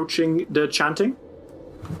approaching the chanting?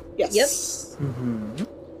 Yes.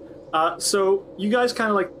 So, you guys kind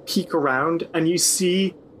of like peek around and you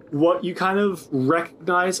see what you kind of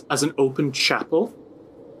recognize as an open chapel.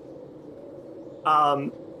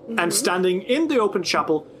 And standing in the open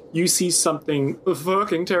chapel, you see something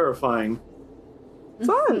fucking terrifying.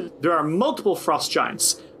 Fun. There are multiple frost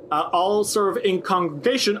giants, all sort of in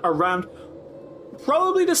congregation around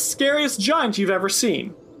probably the scariest giant you've ever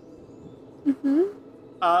seen.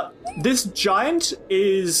 This giant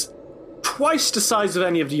is twice the size of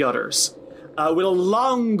any of the others, with a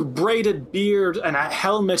long braided beard and a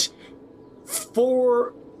helmet,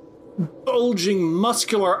 4 bulging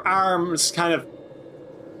muscular arms kind of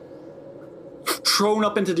thrown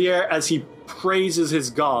up into the air as he praises his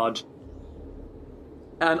god.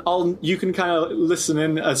 And you can kind of listen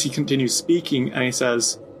in as he continues speaking, and he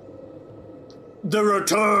says, "The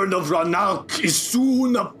return of Ranalk is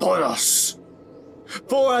soon upon us.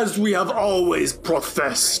 For as we have always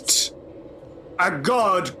professed, a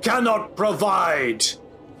god cannot provide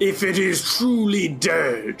if it is truly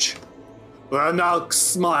dead. Ranalk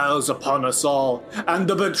smiles upon us all, and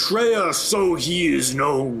the betrayer, so he is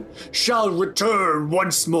known, shall return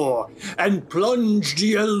once more and plunge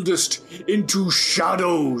the eldest into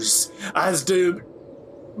shadows as the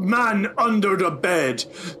man under the bed,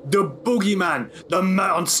 the boogeyman,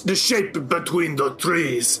 the shape between the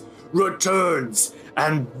trees, returns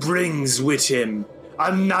and brings with him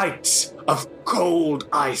a night of cold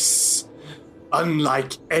ice,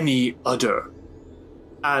 unlike any other.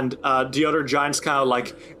 And the other giants kind of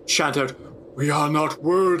like chant out, "We are not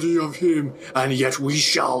worthy of him, and yet we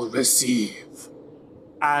shall receive."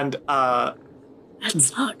 And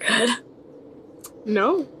That's not good.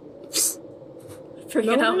 No.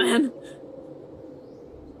 Freaking No. out, man.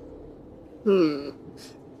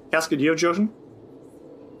 Casca, do you have Jotun?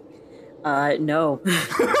 No.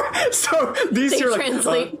 So these They two are like,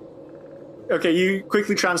 translate. okay, you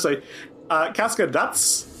quickly translate. Casca,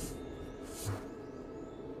 that's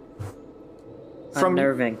from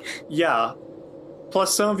Unnerving. yeah.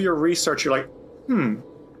 Plus some of your research, you're like,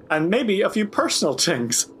 and maybe a few personal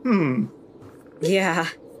things. Yeah.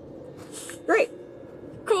 Great.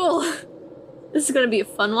 Cool. This is gonna be a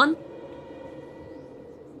fun one.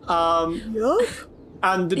 Yup.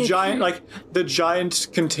 And the giant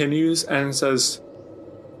continues and says,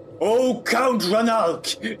 "O Count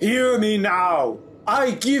Ranalk, hear me now.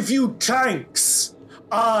 I give you thanks.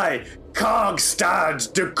 I,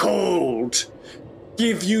 Cogstad the Cold,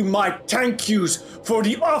 give you my thank yous for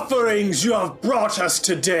the offerings you have brought us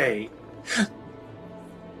today.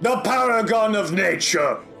 The paragon of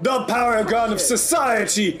nature, the paragon of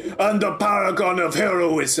society, and the paragon of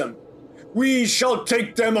heroism. We shall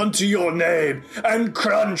take them unto your name and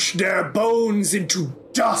crunch their bones into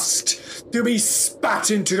dust to be spat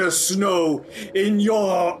into the snow in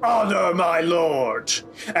your honor, my lord.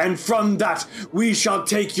 And from that we shall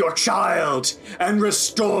take your child and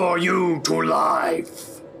restore you to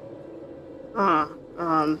life."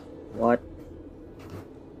 What?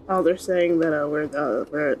 Oh, they're saying that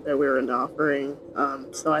we're an offering.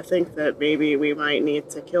 So I think that maybe we might need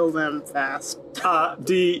to kill them fast.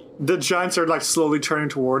 The giants are like slowly turning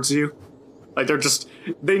towards you. Like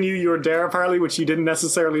they knew you were there apparently, which you didn't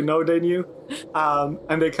necessarily know they knew.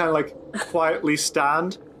 And they kind of like quietly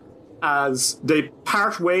stand as they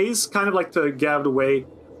part ways, kind of like to get out of the way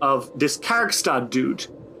of this Kargstad dude.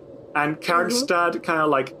 And Kargstad kind of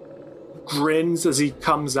like grins as he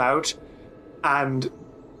comes out, and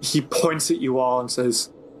he points at you all and says,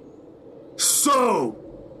 "So,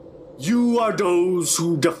 you are those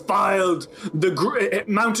who defiled the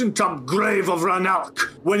mountaintop grave of Ranalk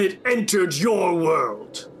when it entered your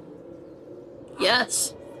world.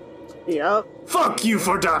 Yes. Yup. Fuck you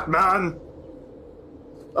for that, man."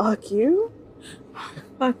 Fuck you?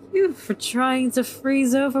 Fuck you for trying to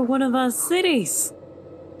freeze over one of our cities.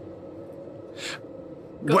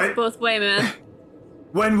 Goes both way, man.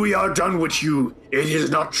 When we are done with you, it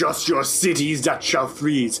is not just your cities that shall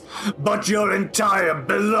freeze, but your entire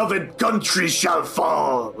beloved country shall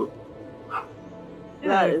fall.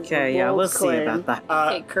 That is Okay, a yeah, bold we'll see claim. about that.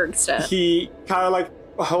 Okay, Kirkstad. He kind of like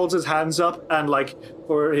holds his hands up and like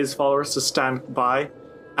for his followers to stand by,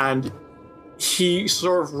 and he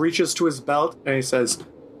sort of reaches to his belt and he says,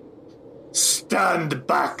 "Stand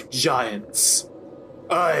back, giants.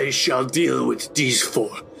 I shall deal with these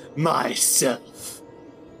four myself."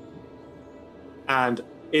 And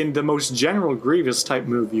in the most General Grievous type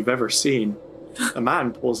move you've ever seen, a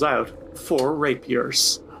man pulls out 4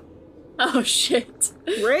 rapiers. Oh shit.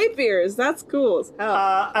 Rapiers, that's cool as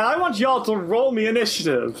hell. And I want y'all to roll me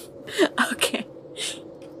initiative. Okay.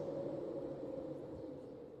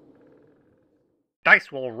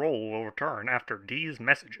 Dice will return after these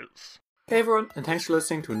messages. Hey everyone, and thanks for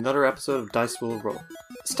listening to another episode of Dice Will Roll.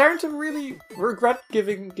 Starting to really regret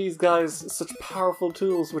giving these guys such powerful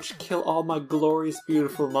tools which kill all my glorious,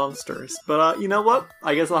 beautiful monsters. But you know what?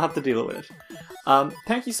 I guess I'll have to deal with it.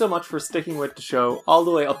 Thank you so much for sticking with the show all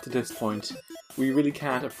the way up to this point. We really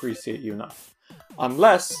can't appreciate you enough.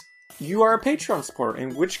 Unless you are a Patreon supporter,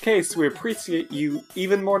 in which case we appreciate you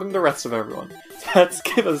even more than the rest of everyone. Let's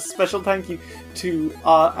give a special thank you to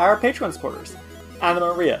our Patreon supporters. Anna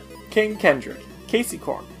Maria, King Kendrick, Casey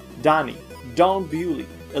Korn, Danny, Dawn Bewley,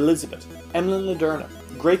 Elizabeth, Emlyn Laderna,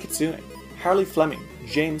 Grey Kitsune, Harley Fleming,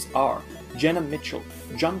 James R., Jenna Mitchell,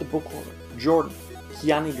 John the Bookholder, Jordan,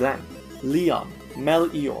 Kiani Glenn, Leon, Mel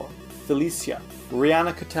Eor, Felicia,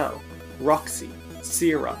 Rihanna Cattell, Roxy,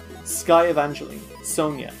 Sierra, Sky Evangeline,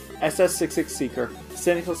 Sonia, SS66 Seeker,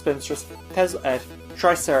 Cynical Spinstress, Tesla Ed,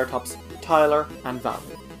 Triceratops, Tyler, and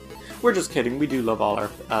Valerie. We're just kidding, we do love all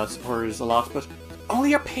our supporters a lot, but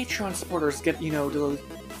only our Patreon supporters get, the little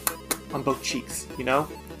on both cheeks,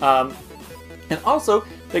 And also,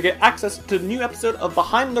 they get access to the new episode of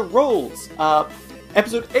Behind the Rolls.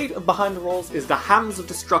 Episode 8 of Behind the Rolls is the Hams of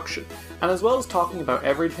Destruction. And as well as talking about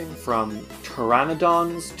everything from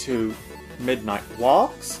Pteranodons to Midnight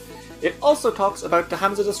Walks, it also talks about the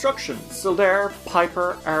Hams of Destruction. Sildair,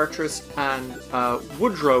 Piper, Aratris, and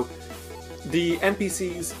Woodrow the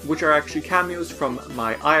NPCs, which are actually cameos from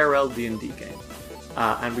my IRL D&D game.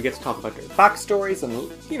 And we get to talk about their backstories and,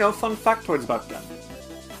 fun factoids about them.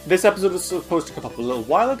 This episode was supposed to come up a little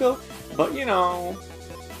while ago, but,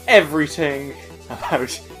 everything about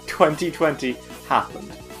 2020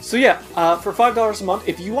 happened. So yeah, for $5 a month,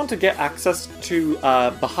 if you want to get access to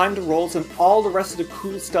behind the rolls and all the rest of the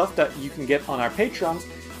cool stuff that you can get on our Patreons,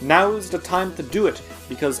 now is the time to do it,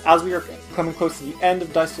 because as we are coming close to the end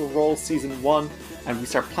of Dice Will Roll Season 1, and we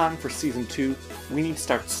start planning for Season 2, we need to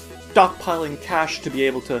start stockpiling cash to be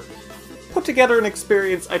able to put together an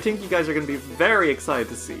experience I think you guys are going to be very excited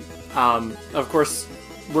to see. Of course,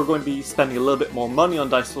 we're going to be spending a little bit more money on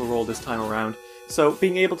Dice Will Roll this time around, so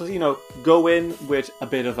being able to, go in with a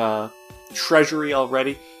bit of a treasury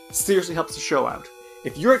already seriously helps the show out.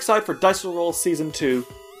 If you're excited for Dice Will Roll Season 2,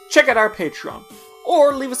 check out our Patreon.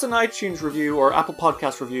 Or leave us an iTunes review or Apple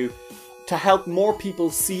Podcast review to help more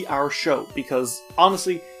people see our show. Because,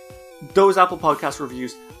 honestly, those Apple Podcast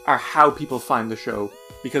reviews are how people find the show.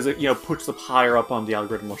 Because it, puts up higher up on the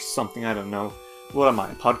algorithm or something, I don't know. What am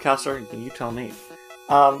I, a podcaster? You tell me.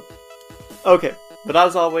 Okay, but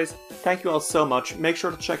as always, thank you all so much. Make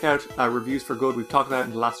sure to check out Reviews for Good we've talked about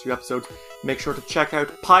in the last few episodes. Make sure to check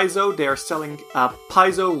out Paizo. They are selling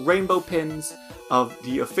Paizo rainbow pins of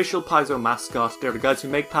the official Paizo mascot. They're the guys who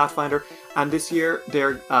make Pathfinder, and this year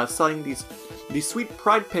they're selling these sweet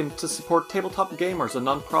pride pins to support Tabletop Gamers, a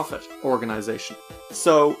non-profit organization.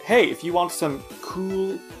 So hey, if you want some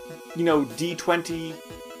cool, D20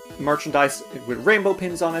 merchandise with rainbow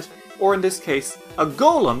pins on it, or in this case, a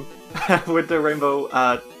golem with the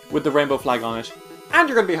rainbow flag on it, and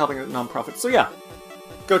you're going to be helping a non-profit. So yeah,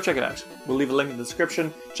 go check it out. We'll leave a link in the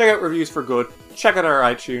description. Check out Reviews for Good, check out our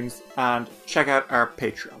iTunes, and check out our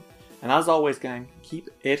Patreon. And as always, gang, keep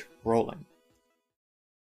it rolling.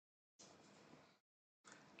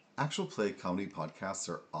 Actual play comedy podcasts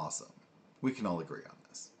are awesome. We can all agree on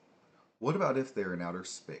this. What about if they're in outer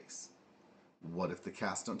space? What if the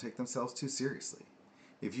cast don't take themselves too seriously?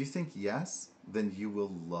 If you think yes, then you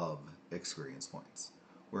will love Experience Points.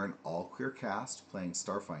 We're an all-queer cast playing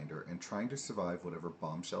Starfinder and trying to survive whatever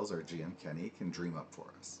bombshells our GM Kenny can dream up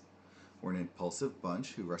for us. We're an impulsive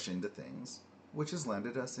bunch who rush into things, which has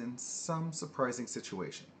landed us in some surprising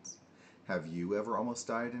situations. Have you ever almost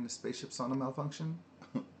died in a spaceship sauna malfunction?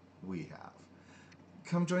 We have.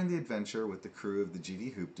 Come join the adventure with the crew of the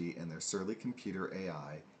GD Hoopty and their surly computer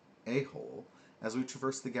AI, A-Hole, as we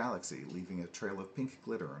traverse the galaxy, leaving a trail of pink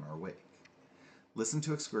glitter in our wake. Listen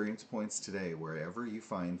to Experience Points today wherever you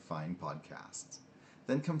find fine podcasts.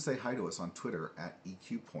 Then come say hi to us on Twitter at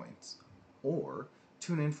EQPoints, or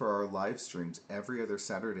tune in for our live streams every other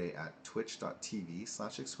Saturday at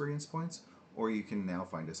twitch.tv/experiencepoints, or you can now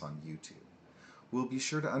find us on YouTube. We'll be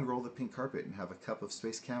sure to unroll the pink carpet and have a cup of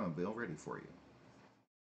space chamomile ready for you.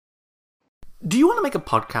 Do you want to make a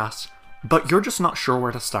podcast, but you're just not sure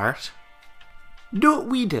where to start? Do what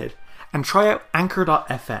we did and try out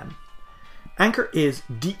Anchor.fm. Anchor is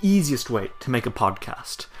the easiest way to make a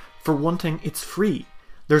podcast. For one thing, it's free.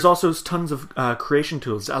 There's also tons of creation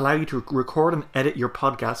tools that allow you to record and edit your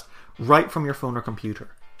podcast right from your phone or computer.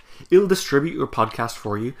 It'll distribute your podcast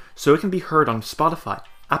for you so it can be heard on Spotify,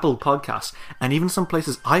 Apple Podcasts, and even some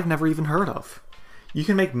places I've never even heard of. You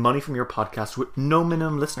can make money from your podcast with no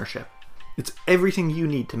minimum listenership. It's everything you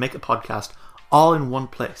need to make a podcast all in one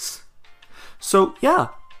place. So yeah,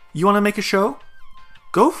 you want to make a show?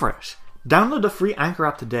 Go for it. Download the free Anchor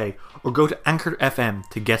app today or go to Anchor.fm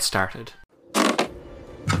to get started.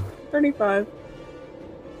 35.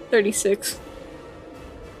 36.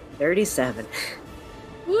 37.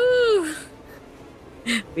 Woo!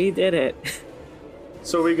 We did it.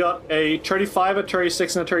 So we got a 35, a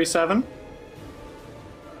 36, and a 37.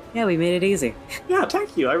 Yeah, we made it easy. Yeah,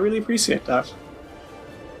 thank you. I really appreciate that.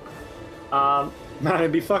 Man,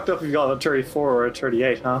 it'd be fucked up if you got a 34 or a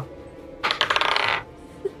 38, huh?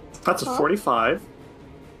 That's a 45.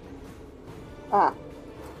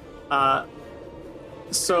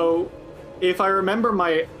 So, if I remember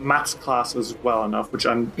my maths classes well enough, which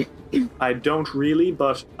I don't really,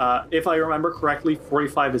 but if I remember correctly,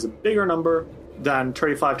 45 is a bigger number than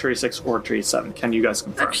 35, 36, or 37. Can you guys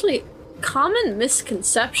confirm? Actually, common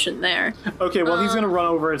misconception there. Okay, well, he's gonna run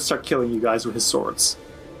over and start killing you guys with his swords.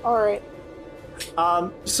 Alright.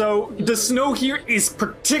 So, the snow here is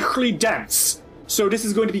particularly dense. So this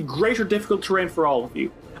is going to be great or difficult terrain for all of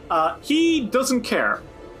you. He doesn't care.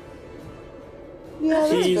 Yeah,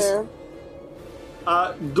 that's He's fair.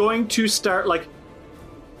 going to start,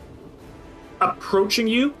 approaching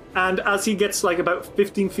you, and as he gets, about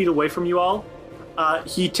 15 feet away from you all,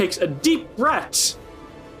 he takes a deep breath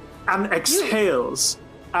and exhales,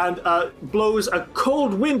 and blows a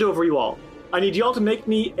cold wind over you all. I need you all to make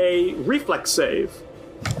me a reflex save.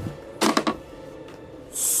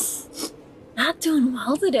 Not doing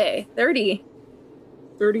well today. 30.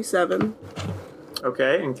 37.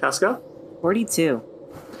 Okay, and Casca? 42.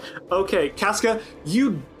 Okay, Casca,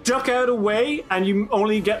 you duck out of the way, and you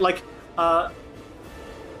only get, like, a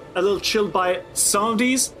little chilled by some of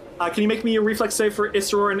these. Can you make me a reflex save for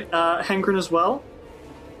Isseror and Hengren as well?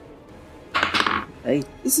 Hey.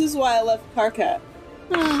 This is why I left Karkat.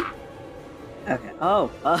 Okay.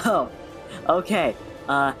 Oh. Okay.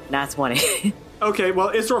 Nat 20. Okay, well,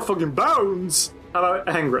 Isseror fucking bounds. How about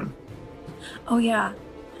Hengren? Oh yeah,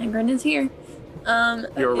 Hengren is here.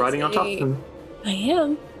 You're riding on top of him. I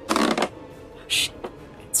am. Oh, shit.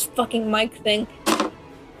 It's fucking mic thing.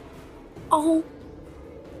 Oh.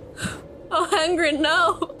 Oh, Hengren,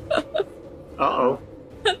 no. Uh-oh.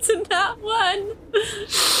 That's a nat 1.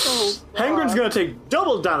 Oh, Hengren's gonna take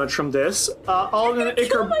double damage from this. Alden and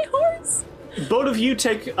Kill Iker, my horse. both of you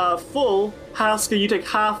take full. Haska, you take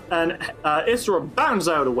half, and Isseror bounds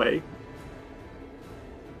out of the way.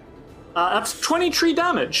 That's 23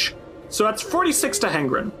 damage. So that's 46 to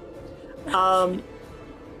Hengren.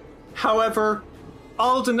 However,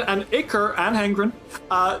 Alden and Iker and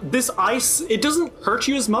Hengren, this ice, it doesn't hurt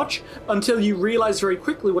you as much until you realize very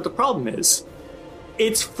quickly what the problem is.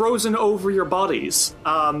 It's frozen over your bodies,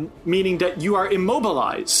 meaning that you are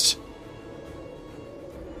immobilized.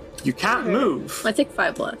 You can't move. I take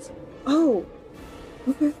 5 less. Oh.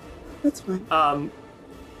 Okay. That's fine.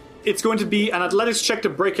 It's going to be an athletics check to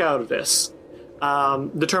break out of this.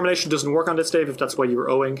 Determination doesn't work on this, Dave, if that's what you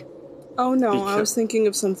were owing. Oh no, I was thinking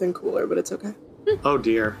of something cooler, but it's okay. Oh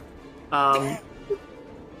dear. Okay.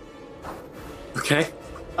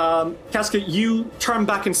 Casca, you turn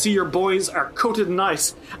back and see your boys are coated in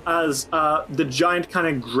ice as the giant kind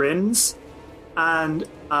of grins, and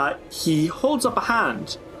he holds up a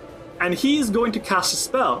hand, and he is going to cast a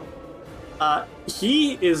spell.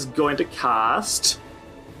 He is going to cast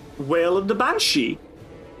Wail of the Banshee.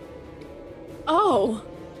 Oh.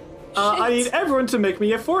 I need everyone to make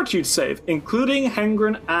me a fortitude save, including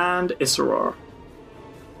Hengren and Isseror.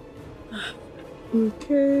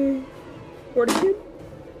 Okay. 42?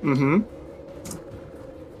 Mm-hmm.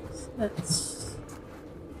 That's...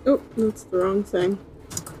 Oh, that's the wrong thing.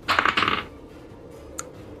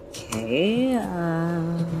 Okay.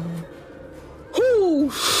 Ooh,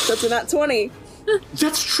 that's a nat 20.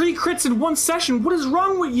 That's 3 crits in one session. What is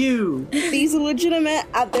wrong with you? These are legitimate.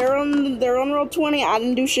 They're on roll 20. I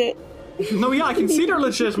didn't do shit. No, yeah, I can see they're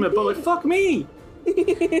legitimate, but like, fuck me.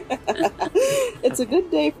 It's a good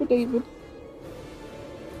day for David.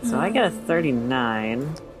 So I get a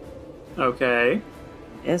 39. Okay.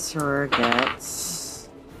 Isseror gets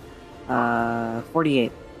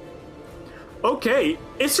 48. Okay,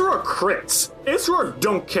 Isseror crits. Isseror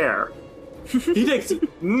don't care. He takes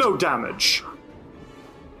no damage.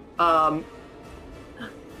 Hengren.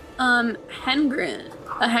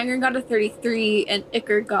 Hengren got a 33 and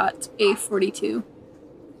Iker got a 42.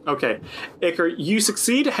 Okay. Iker, you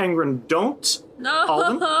succeed. Hengren don't. No!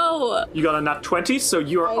 Alden, you got a nat 20, so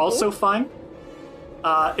you are also fine.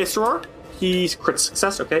 Isseror, he crits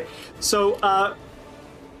success, okay. So,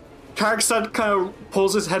 Kargstad kind of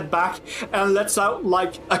pulls his head back and lets out,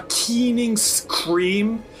 like, a keening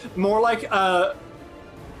scream. More like a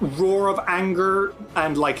roar of anger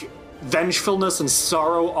and, like, vengefulness and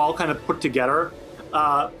sorrow all kind of put together.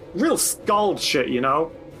 Real scald shit, you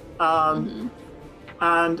know?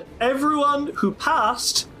 And everyone who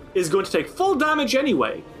passed is going to take full damage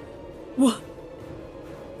anyway. What?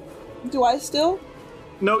 Do I still?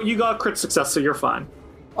 No, you got a crit success, so you're fine.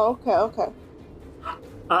 Okay.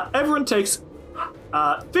 Everyone takes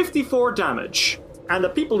 54 damage. And the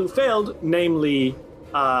people who failed, namely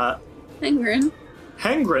Hengren.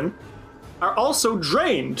 Hengren, are also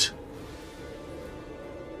drained.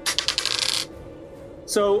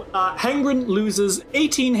 So Hengren loses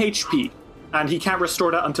 18 HP, and he can't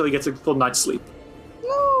restore that until he gets a full night's sleep.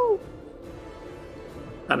 No!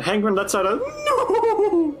 And Hengren lets out a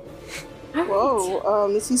no! Whoa,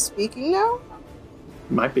 is he speaking now?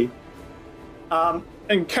 Might be. And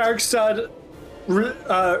Kargstad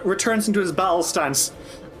returns into his battle stance,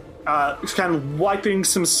 kind of wiping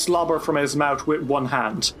some slobber from his mouth with one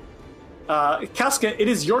hand. Casca, it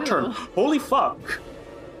is your turn. Holy fuck.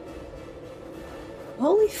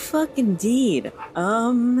 Holy fuck indeed.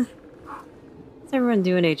 What's everyone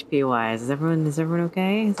doing HP wise? Is everyone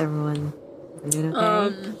okay? Is everyone doing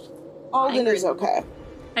okay? Alden is okay.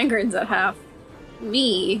 Hengren's at half.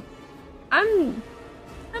 Me, I'm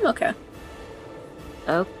okay.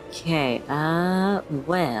 Okay,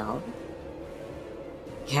 well,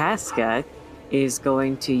 Casca is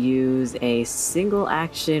going to use a single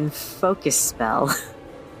action focus spell.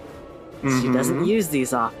 She doesn't use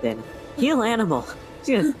these often. Heal animal.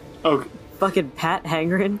 She's gonna Okay. fucking pat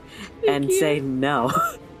Hangren and say no.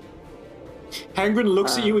 Hangren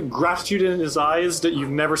looks at you with gratitude in his eyes that you've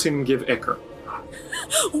never seen him give Iker.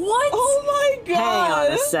 What? Oh my Hang on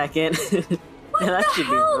god! a second. What that the should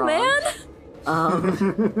hell, be wrong.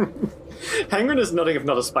 man? Hangren is nothing if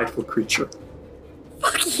not a spiteful creature.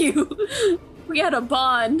 Fuck you. We had a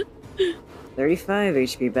bond. 35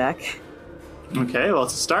 HP back. Okay, well,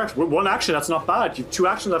 it's a start. With one action, that's not bad. You have 2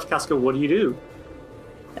 actions left, Casca. What do you do?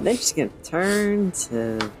 And then she's gonna turn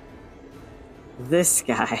to this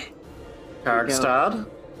guy. Kargstad.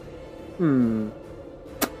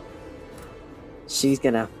 She's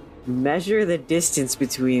gonna measure the distance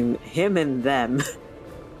between him and them.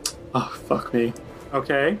 Oh, fuck me.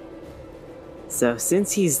 Okay. So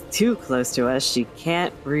since he's too close to us, she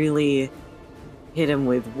can't really hit him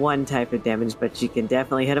with one type of damage, but she can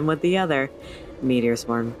definitely hit him with the other. Meteor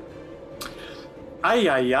Swarm. Ay,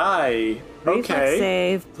 ay, ay. Reflex Okay.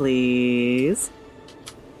 save, please.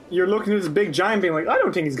 You're looking at this big giant being like, I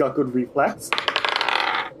don't think he's got good reflex.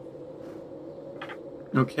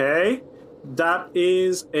 Okay. That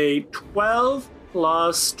is a 12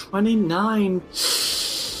 plus 29.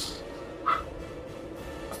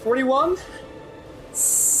 41?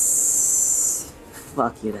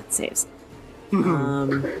 Fuck you, that saves.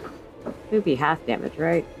 It would be half damage,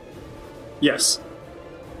 right? Yes.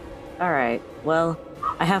 Alright, well,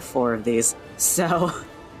 I have 4 of these, so...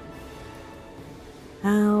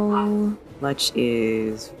 How much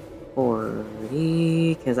is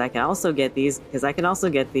 40? Because I can also get these, because I can also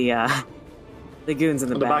get the goons in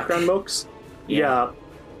the The back. background mooks? Yeah. Yeah.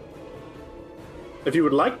 If you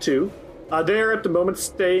would like to. They're at the moment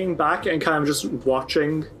staying back and kind of just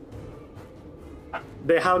watching.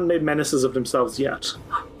 They haven't made menaces of themselves yet.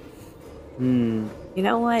 You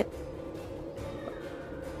know what?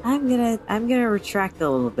 I'm gonna retract a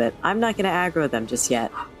little bit. I'm not gonna aggro them just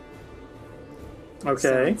yet. So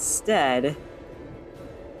Okay. instead,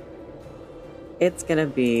 it's gonna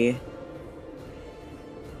be,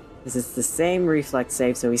 because it's the same reflex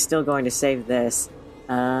save, so he's still going to save this.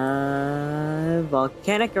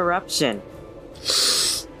 Volcanic eruption.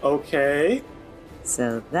 Okay.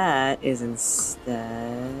 So that is instead.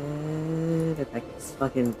 If I can just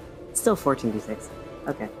fucking. Still 14d6.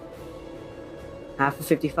 Okay. Half of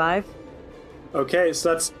 55. Okay,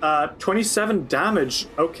 so that's 27 damage.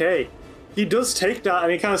 Okay. He does take that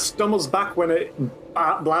and he kind of stumbles back when it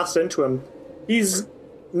blasts into him. He's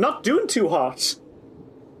not doing too hot.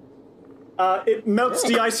 It melts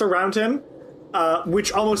the ice around him,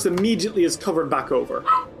 which almost immediately is covered back over.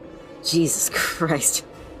 Jesus Christ.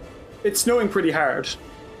 It's snowing pretty hard.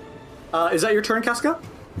 Is that your turn, Casca?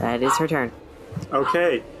 That is her turn.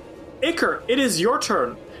 Okay. Iker, it is your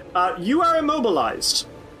turn. You are immobilized.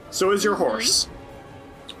 So is your horse.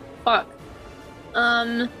 Fuck.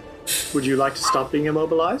 Would you like to stop being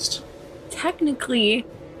immobilized? Technically,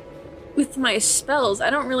 with my spells, I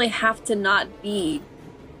don't really have to not be.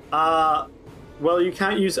 Well, you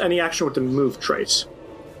can't use any action with the move trait.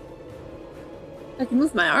 I can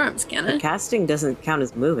move my arms, can I? Casting doesn't count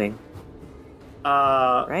as moving,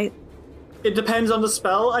 Uh, right? It depends on the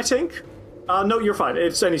spell, I think. No, you're fine.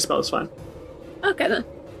 It's any spell is fine. Okay then.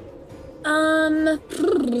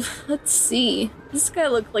 Let's see. This guy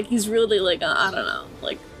looked like he's really like, I don't know,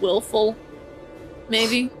 like willful,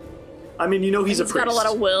 maybe. I mean, you know he's a priest. got a lot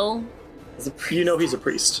of will. You know he's a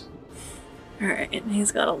priest. All right,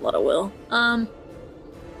 he's got a lot of will.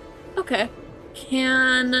 Okay.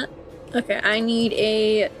 Okay, I need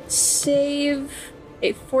a save,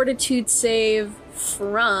 a fortitude save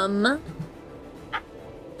from.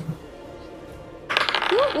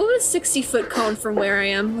 What would a 60-foot cone from where I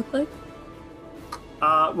am look like?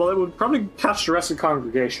 Well, it would probably catch the rest of the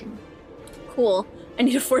congregation. Cool. I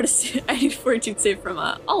need a fortitude save from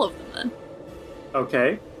all of them then.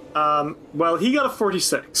 Okay. Well, he got a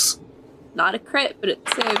 46. Not a crit, but it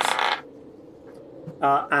saves.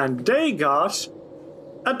 And they got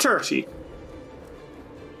a 30.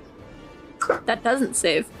 That doesn't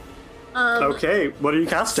save. Okay, what are you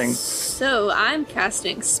casting? So I'm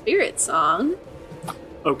casting Spirit Song,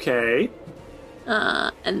 Okay.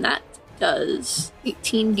 and that does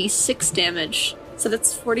 18d6 damage. So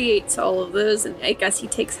that's 48 to all of those, and I guess he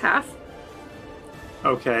takes half.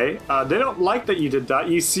 Okay. They don't like that you did that.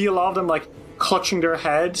 You see a lot of them, like, clutching their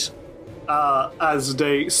head as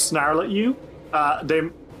they snarl at you.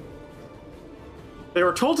 They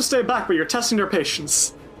were told to stay back, but you're testing their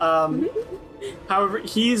patience. However,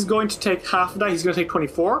 he's going to take half of that. He's going to take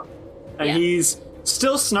 24. And Yeah. he's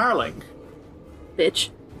still snarling. Bitch.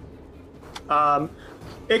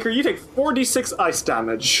 Iker, you take 4d6 ice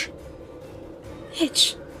damage.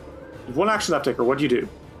 Bitch. You've one action left, Iker. What do you do?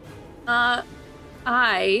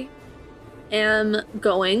 I am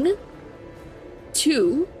going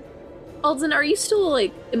to... Alden, are you still,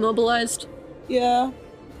 like, immobilized? Yeah.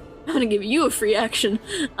 I'm gonna give you a free action.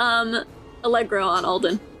 Allegro on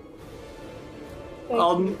Alden.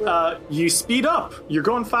 Alden, you speed up. You're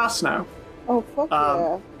going fast now. Oh, fuck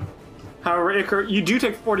yeah. However, Iker, you do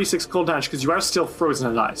take 46 cold damage because you are still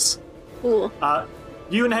frozen in ice. Cool.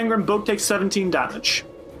 You and Hengrim both take 17 damage.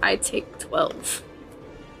 I take 12.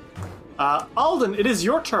 Alden, it is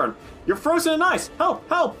your turn. You're frozen in ice. Help,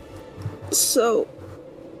 help. So,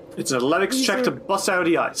 It's an athletics check to bust out of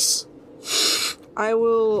the ice. I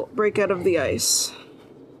will break out of the ice.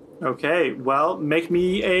 Okay, well, make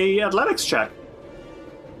me a athletics check.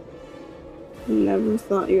 Never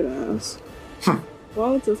thought you'd ask.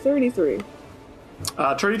 Well, it's a 33.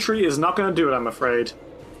 33 is not going to do it, I'm afraid.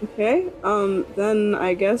 Okay, then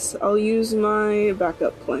I guess I'll use my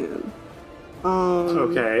backup plan.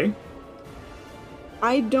 Okay.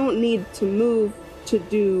 I don't need to move to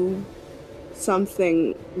do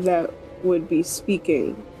something that would be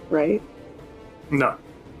speaking, right? No.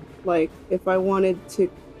 Like, if I wanted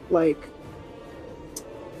to, like,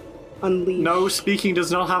 unleash... No, speaking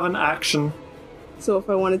does not have an action. So if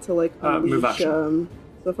I wanted to, like, unleash... move action.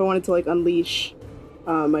 So if I wanted to, like, unleash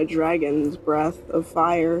my dragon's breath of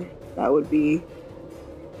fire, that would be...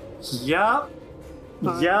 Yeah.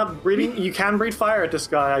 Yeah, breathing. You can breathe fire at this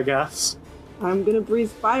guy, I guess. I'm gonna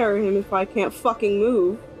breathe fire at him if I can't fucking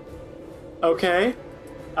move. Okay.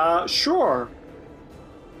 Sure.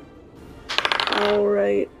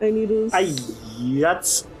 Alright, I need to...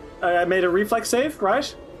 I made a reflex save,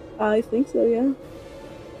 right? I think so, yeah.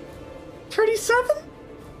 37?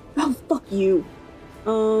 Oh, fuck you.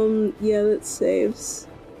 Yeah, that saves.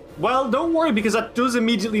 Well, don't worry, because that does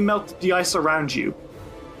immediately melt the ice around you.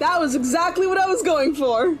 That was exactly what I was going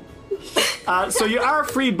for! So you are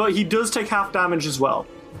free, but he does take half damage as well.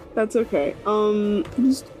 That's okay.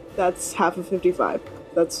 That's half of 55.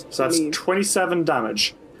 That's So that's 27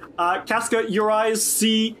 damage. Casca, your eyes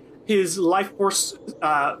see his life force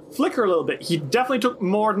flicker a little bit. He definitely took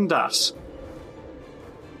more than that.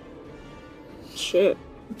 Shit.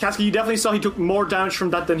 Casca, you definitely saw he took more damage from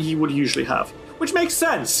that than he would usually have. Which makes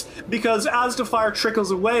sense, because as the fire trickles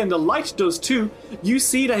away and the light does too, you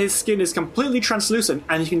see that his skin is completely translucent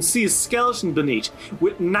and you can see his skeleton beneath,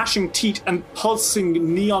 with gnashing teeth and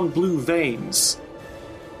pulsing neon blue veins.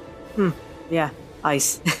 Yeah,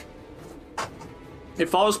 ice. It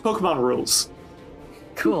follows Pokemon rules.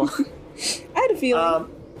 Cool. I had a feeling.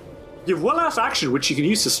 You have one last action, which you can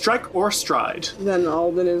use to strike or stride. Then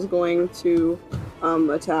Alden is going to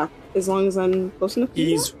attack as long as I'm close enough.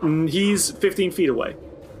 He's 15 feet away.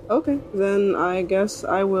 Okay, then I guess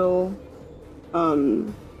I will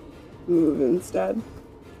move instead.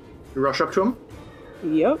 You rush up to him?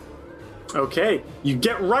 Yep. Okay, you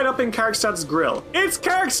get right up in Kargstad's grill. It's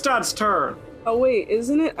Kargstad's turn! Oh wait,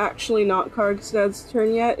 isn't it actually not Kargstad's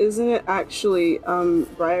turn yet? Isn't it actually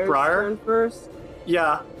Briar's turn first?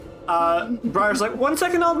 Yeah. Briar's like, 1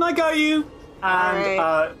 second, Alden, I got you! And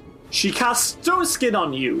Alright. she casts Stone Skin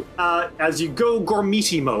on you as you go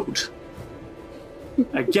Gormiti mode.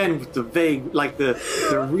 Again, with the vague, like the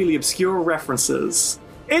really obscure references.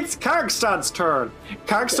 It's Kargstad's turn!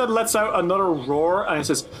 Kargstad lets out another roar and it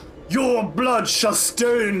says, "Your blood shall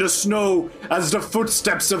stain the snow as the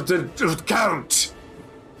footsteps of the Count.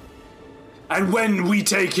 And when we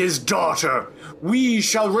take his daughter, we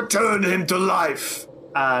shall return him to life."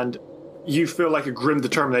 And you feel like a grim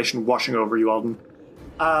determination washing over you, Alden.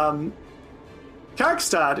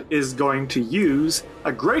 Kargstad is going to use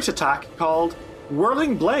a great attack called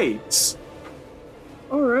Whirling Blades.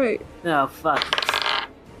 Alright. Oh, fuck.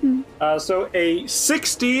 So a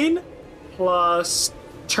 16 plus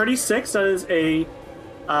 36, that is a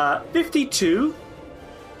 52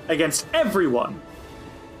 against everyone.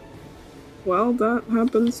 Well, that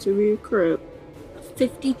happens to be a crit.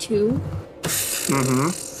 52?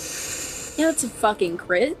 Yeah, that's a fucking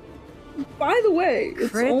crit. By the way,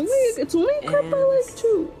 it's only a crit by like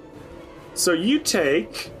 2. So you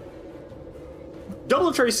take double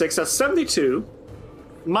of 36, that's 72,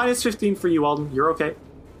 minus 15 for you, Alden, you're okay.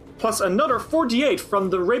 Plus another 48 from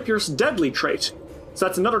the Rapier's Deadly trait. So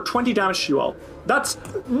that's another 20 damage to you all. That's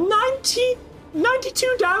 92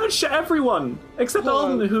 damage to everyone, except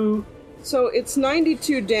Alden, who... So it's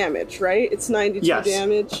 92 damage, right? It's 92 Yes.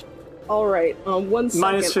 damage. Alright, 1 second.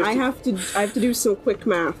 Minus 50. I have to do some quick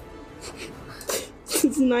math.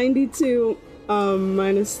 It's 92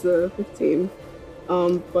 minus the 15.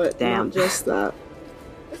 But Damn. not just that.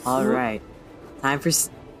 All right. Time for...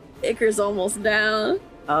 Icar's almost down.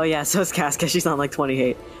 Oh, yeah, so is Casca. She's on like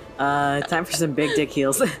 28. Time for some big dick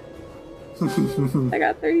heals. I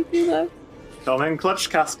got 32 left. Come in clutch,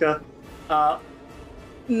 Casca.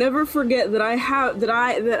 Never forget that I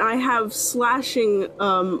have slashing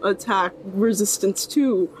attack resistance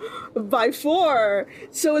too by 4.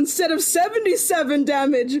 So instead of 77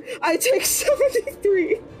 damage, I take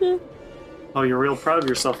 73. Oh, you're real proud of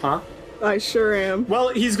yourself, huh? I sure am. Well,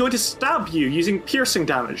 he's going to stab you using piercing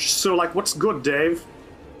damage. So, like, what's good, Dave?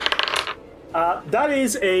 That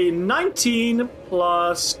is a 19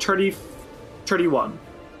 plus 31.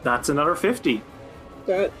 That's another 50.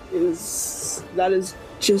 That is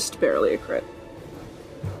just barely a crit.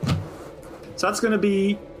 So that's going to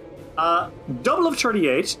be double of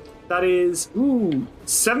 38. That is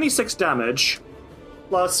 76 damage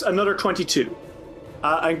plus another 22.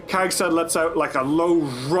 And Kagstad lets out like a low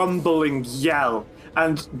rumbling yell,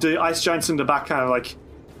 and the ice giants in the back kind of like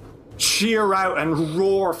cheer out and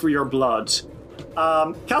roar for your blood.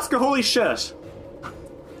 Casca, holy shit.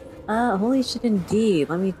 Holy shit indeed.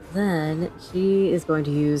 Let me then. She is going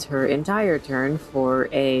to use her entire turn for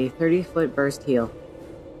a 30-foot burst heal.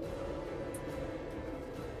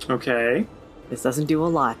 Okay. This doesn't do a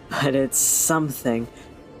lot, but it's something.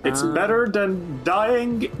 It's better than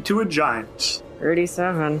dying to a giant.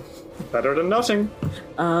 37. Better than nothing.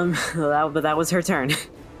 But that was her turn.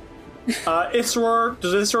 Isror,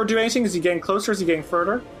 does Isror do anything? Is he getting closer? Is he getting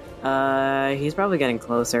further? He's probably getting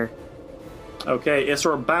closer. Okay,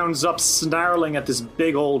 Isror bounds up, snarling at this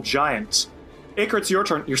big old giant. Icar, it's your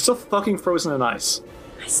turn. You're still fucking frozen in ice.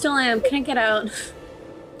 I still am. Can I get out?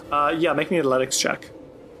 Yeah, make me an athletics check.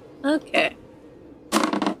 Okay.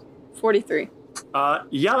 43.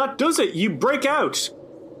 Yeah, that does it. You break out.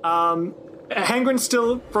 Hengrin's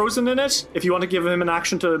still frozen in it, if you want to give him an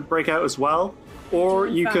action to break out as well. Or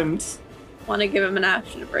you can... want to give him an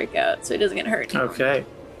action to break out so he doesn't get hurt. Okay.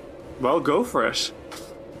 Well, go for it.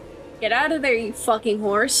 Get out of there, you fucking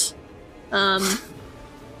horse.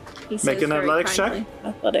 He says Make an very athletics kindly.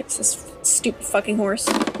 Athletics, this stupid fucking horse.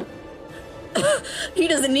 He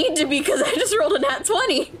doesn't need to because I just rolled a nat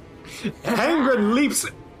 20. Hengrin leaps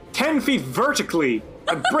 10 feet vertically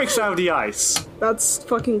and breaks out of the ice. That's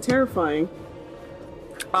fucking terrifying.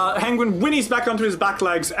 Hengrin whinnies back onto his back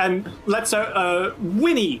legs and lets out a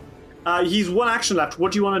whinny. He's one action left.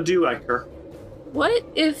 What do you want to do, Icar? What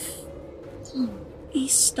if he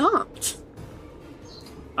stopped?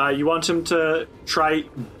 You want him to try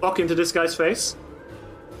buck into this guy's face?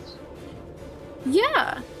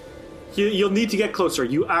 Yeah. You'll need to get closer.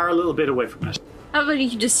 You are a little bit away from it. How about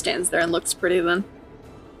he just stands there and looks pretty then?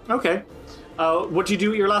 Okay. What do you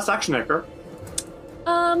do with your last action, Icar?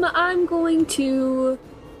 I'm going to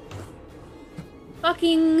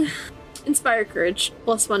fucking inspire courage.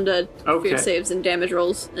 +1 to fear saves and damage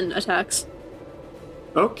rolls and attacks.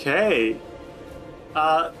 Okay.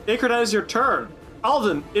 Icar, that is your turn.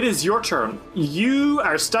 Alden, it is your turn. You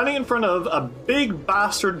are standing in front of a big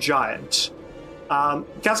bastard giant.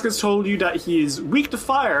 Casca's told you that he is weak to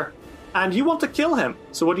fire, and you want to kill him.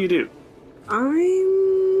 So what do you do?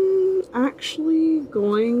 I'm actually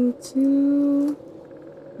going to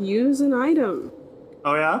use an item.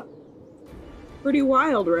 Oh, yeah? Pretty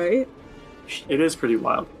wild, right? It is pretty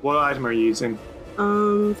wild. What item are you using?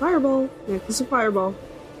 Fireball. Necklace of Fireball.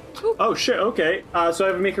 Oh, shit, okay. So I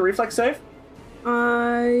have to make a reflex save?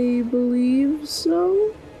 I believe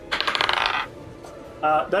so.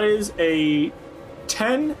 That is a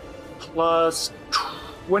 10 plus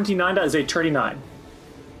 29. That is a 39.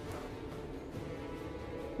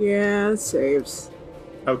 Yeah, saves.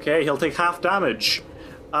 Okay, he'll take half damage.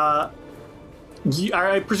 I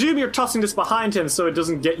presume you're tossing this behind him so it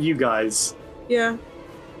doesn't get you guys. Yeah.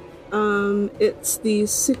 It's the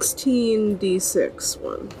 16d6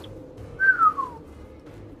 one.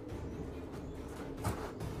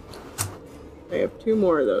 I have 2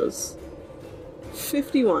 more of those.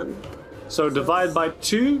 51. So divide by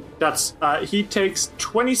 2. That's he takes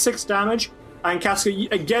 26 damage. And Casca,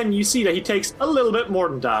 again, you see that he takes a little bit more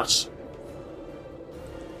than that.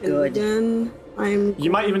 Good. And then You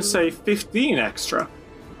might even say 15 extra.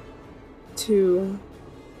 To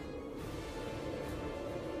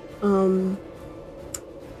oh,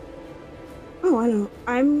 I know.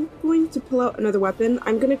 I'm going to pull out another weapon.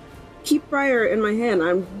 I'm gonna keep Briar in my hand.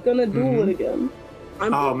 I'm gonna duel it again.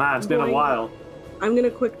 Oh man, it's been a while. I'm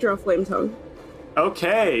gonna quick draw Flame Tongue,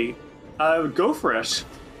 Okay, go for it.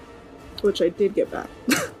 which I did get back.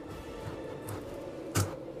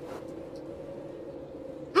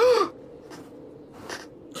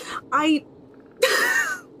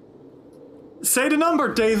 Say the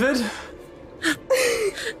number, David.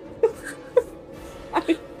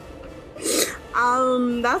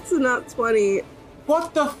 That's a nat 20.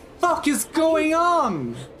 What the fuck is going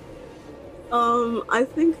on? I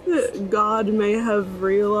think that God may have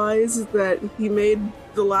realized that he made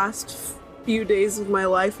the last few days of my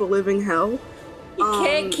life a living hell. You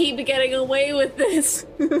can't keep getting away with this.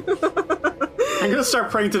 I'm gonna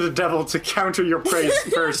start praying to the devil to counter your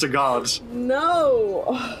prayers to God.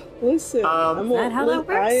 No! Listen, I'm that how that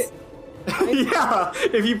works? Yeah,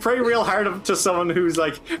 if you pray real hard to someone who's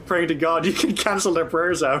like praying to God, you can cancel their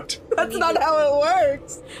prayers out. That's not how it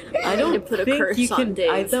works. I don't put a think curse you on can.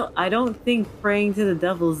 Dave. I don't think praying to the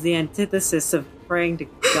devil is the antithesis of praying to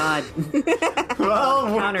God.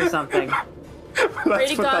 Well, Counter something. Pray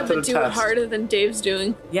to God, but do it harder than Dave's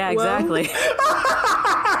doing. Yeah, Well- exactly.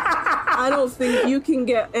 I don't think you can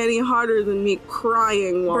get any harder than me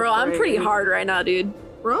crying while Bro, I'm praying. pretty hard right now, dude.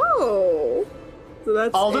 Bro! So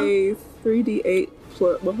that's Alden? a 3d8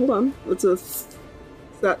 plus... Well, hold on.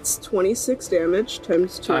 That's 26 damage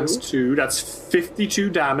times 2. Times 2, that's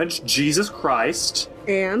 52 damage. Jesus Christ.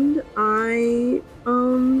 And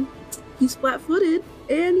he's flat-footed,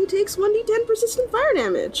 and he takes 1d10 persistent fire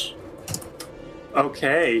damage.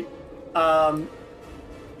 Okay.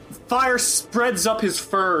 Fire spreads up his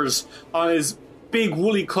furs on his big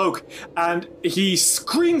woolly cloak, and he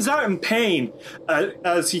screams out in pain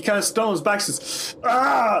as he kind of stumbles back and says,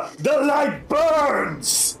 "Ah, the light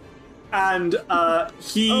burns!" And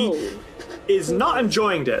he is not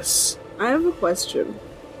enjoying this. I have a question.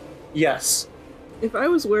 Yes. If I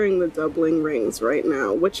was wearing the doubling rings right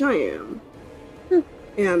now, which I am,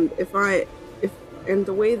 and and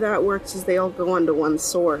the way that works is they all go onto one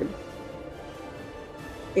sword.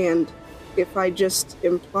 And if I just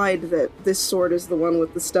implied that this sword is the one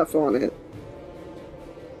with the stuff on it,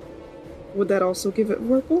 would that also give it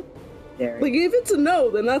Vorpal? There. Like, if it's a no,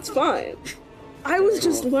 then that's fine. I was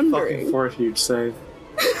just Fucking wondering. fortitude save.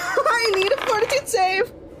 I need a fortitude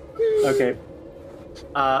save! Okay.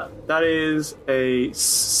 That is a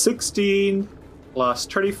 16 plus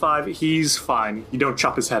 35. He's fine. You don't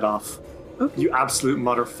chop his head off. Okay. You absolute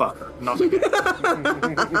motherfucker. Not again.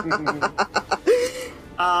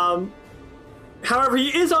 However, he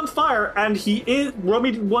is on fire, and he is... Roll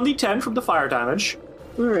me 1d10 from the fire damage.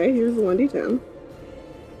 Alright, here's the 1d10.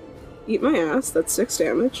 Eat my ass, that's 6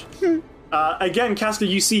 damage. Again, Casca,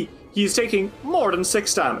 you see he's taking more than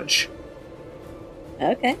 6 damage.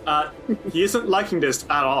 Okay. He isn't liking this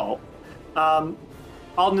at all.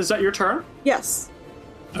 Alden, is that your turn? Yes.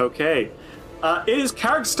 Okay. It is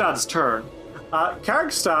Kargstad's turn.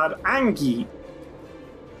 Kargstad, Angie.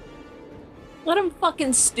 Let him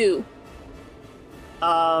fucking stew.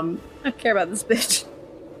 I don't care about this bitch.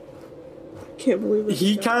 Can't believe it.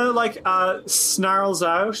 He kind of like snarls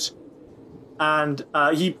out, and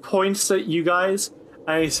he points at you guys,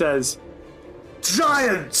 and he says,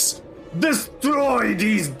 "Giants, destroy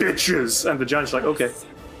these bitches!" And the giants are like, "Okay."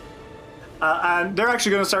 And they're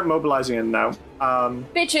actually going to start mobilizing in now.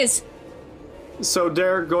 Bitches! So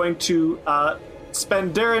they're going to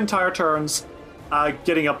spend their entire turns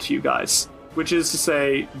getting up to you guys, which is to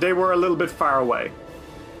say they were a little bit far away.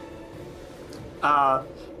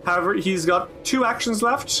 However, he's got 2 actions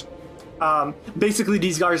left. Basically,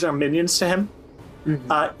 these guys are minions to him.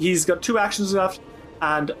 Mm-hmm. He's got 2 actions left,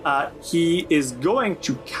 and he is going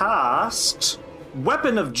to cast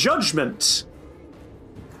Weapon of Judgment.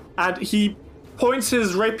 And he points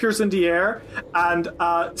his rapiers in the air, and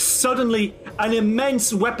suddenly an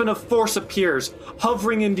immense weapon of force appears,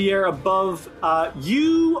 hovering in the air above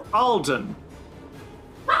you, Alden.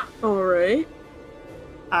 Alright.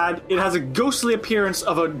 And it has a ghostly appearance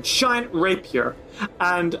of a giant rapier.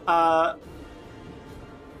 And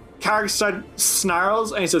Kargstad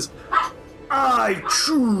snarls, and he says, "I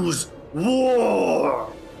choose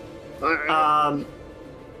war!"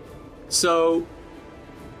 So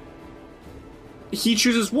he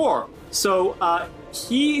chooses war. So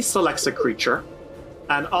he selects a creature,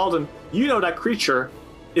 and Alden, you know that creature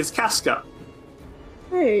is Casca.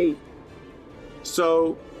 Hey.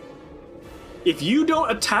 So if you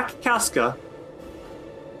don't attack Casca,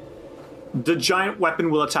 the giant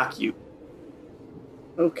weapon will attack you,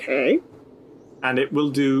 Okay. and it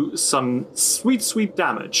will do some sweet, sweet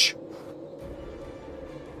damage.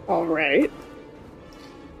 Alright.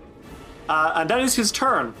 And that is his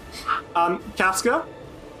turn. Casca,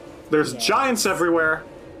 there's giants everywhere.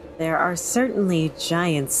 There are certainly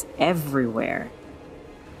giants everywhere.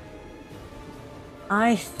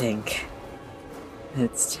 I think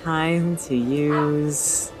it's time to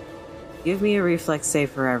use... Give me a reflex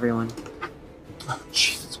save for everyone.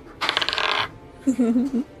 Jesus.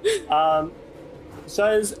 So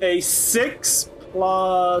that is a 6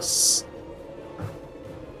 plus...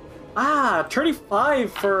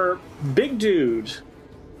 35 for big dude.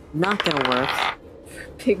 Not gonna work.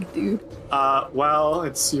 Big dude. Well,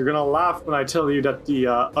 you're gonna laugh when I tell you that the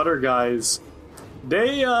other guys,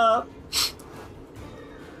 they got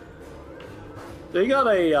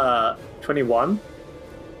a 21.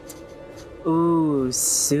 Ooh,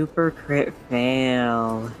 super crit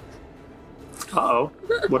fail. Uh-oh.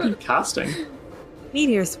 What are you casting?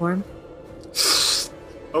 Meteor swarm.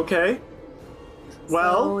 Okay.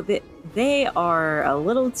 Well, So they are a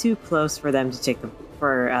little too close for them to take the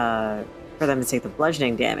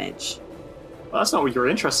bludgeoning damage. that's not what you're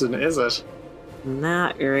interested in, is it?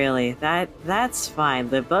 Not really. That's fine.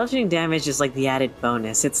 The bludgeoning damage is like the added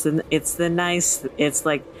bonus. It's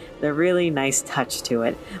like the really nice touch to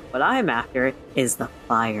it. What I'm after is the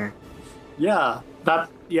fire. Yeah.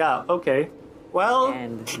 Okay. Well,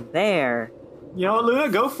 And there, you know what, Luna?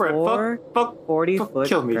 Go for it. Fuck, 40-foot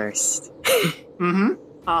kill me. burst. Mm-hmm.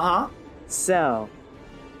 Uh-huh. So,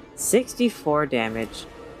 64 damage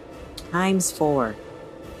times 4.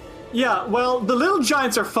 Yeah, well, the little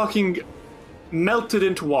giants are fucking melted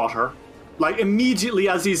into water. Like, immediately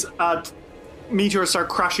as these meteors start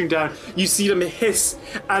crashing down, you see them hiss,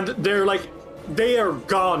 and they are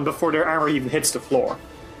gone before their armor even hits the floor.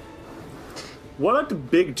 What about the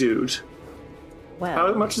big dude? Well,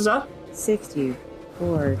 How much is that?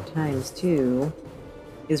 64 times 2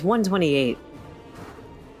 is 128.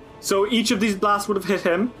 So each of these blasts would have hit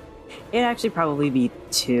him. It'd actually probably be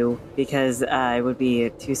 2, because it would be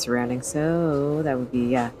 2 surrounding, so that would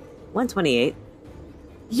be, 128.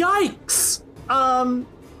 Yikes!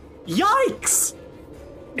 Yikes!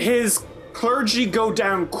 His clergy go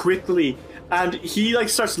down quickly, and he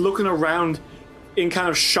starts looking around in kind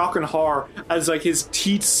of shock and horror as his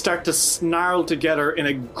teeth start to snarl together in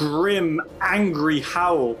a grim, angry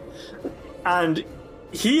howl. And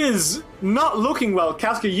he is not looking well.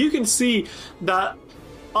 Casca, you can see that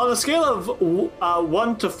on a scale of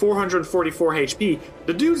 1 to 444 HP,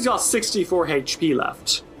 the dude's got 64 HP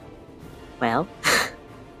left. Well,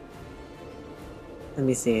 let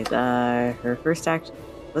me see. Her first action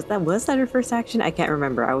was that her first action? I can't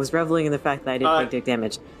remember. I was reveling in the fact that I didn't take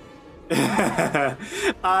damage.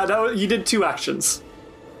 You did 2 actions.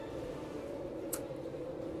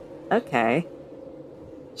 Okay.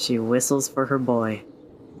 She whistles for her boy.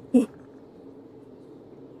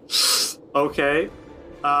 Okay.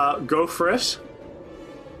 Go for it.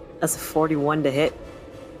 That's a 41 to hit.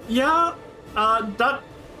 Yeah, that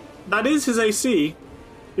is his AC,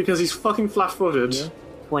 because he's fucking flat-footed. Yeah.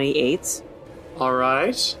 28.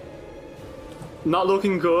 Alright. Not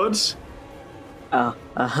looking good. Oh.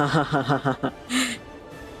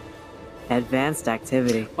 Advanced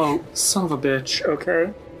activity. Oh, son of a bitch.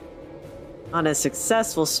 Okay. On a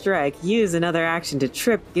successful strike, use another action to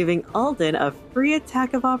trip, giving Alden a free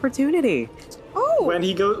attack of opportunity. Oh! When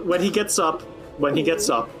he gets up.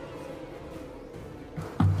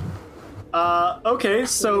 Okay,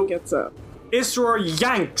 so Gets up. Isror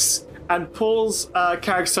yanks and pulls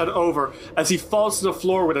Kargstad over as he falls to the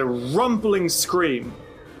floor with a rumbling scream.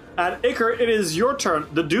 And Iker, it is your turn.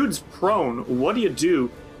 The dude's prone. What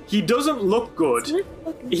do? He doesn't look good.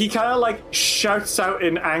 He kind of shouts out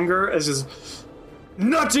in anger as his...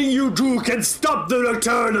 Nothing you do can stop the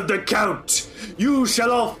return of the Count. You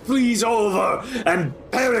shall all freeze over and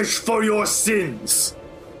perish for your sins.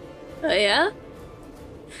 Oh, yeah?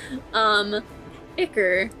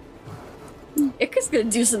 Iker. Iker's gonna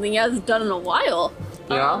do something he hasn't done in a while.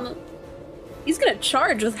 Yeah? He's gonna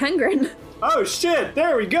charge with Hengren. Oh shit,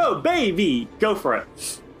 there we go, baby! Go for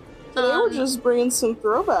it. They were just bringing some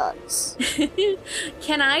throwbacks.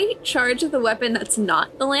 Can I charge with a weapon that's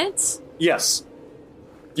not the lance? Yes.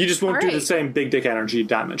 You just won't do the Alright. same big dick energy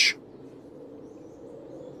damage.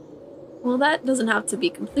 Well, that doesn't have to be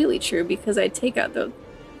completely true because I take out the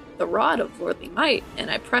rod of Lordly Might and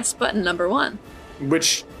I press button number 1.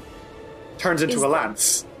 Which turns into Is a that-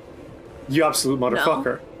 lance. You absolute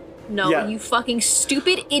motherfucker. No, Yeah. you fucking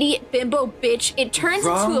stupid idiot bimbo bitch. It turns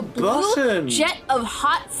Wrong into a blue button. jet of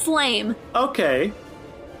hot flame. Okay.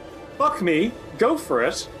 Fuck me. Go for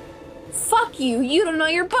it. Fuck you. You don't know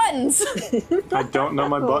your buttons. I don't know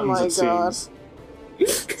my buttons, my it God.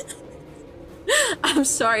 seems. I'm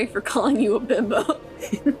sorry for calling you a bimbo.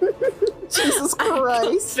 Jesus I'm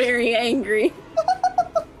Christ. very angry.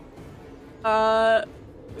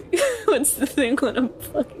 What's the thing when I'm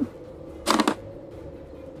fucking...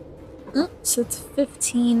 So it's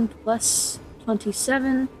 15 plus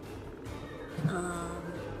 27.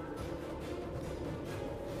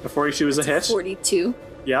 Before she was a hit. 42.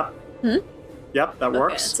 Yep. Yep, that Okay,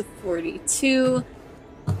 works. that's a 42.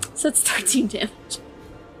 So that's 13 damage.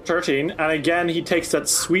 13, and again he takes that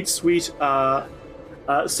sweet so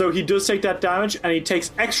he does take that damage, and he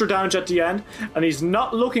takes extra damage at the end, and he's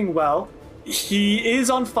not looking well. He is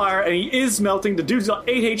on fire and he is melting. The dude's got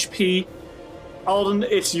 8 HP. Alden,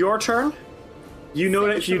 it's your turn. You know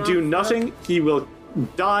that if you do nothing, he will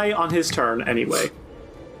die on his turn anyway.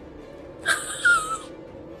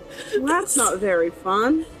 Well, that's not very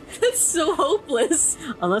fun. That's so hopeless.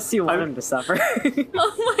 Unless you want him to suffer.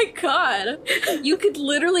 Oh my god. You could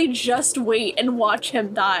literally just wait and watch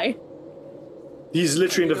him die. He's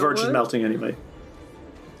literally on the verge of what? melting anyway.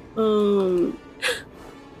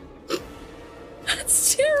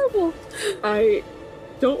 That's terrible. I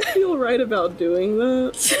don't feel right about doing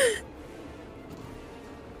that.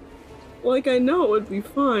 Like, I know it would be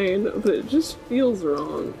fine, but it just feels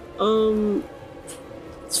wrong.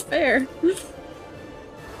 It's fair.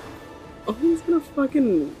 Oh, he's gonna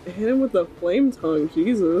fucking hit him with the flame tongue,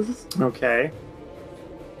 Jesus. Okay.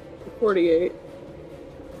 48.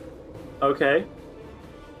 Okay.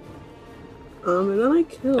 And then I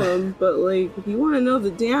kill him, but like, if you want to know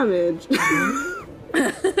the damage,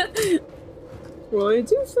 well, I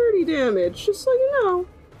do 30 damage, just so you know.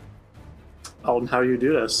 Alden, how do you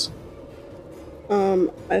do this?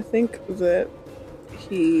 I think that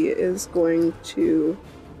he is going to,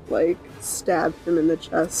 like, stab him in the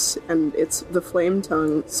chest, and it's the flame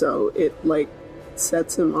tongue, so it, like,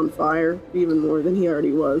 sets him on fire even more than he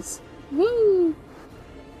already was. Woo!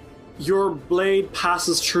 Your blade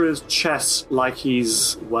passes through his chest like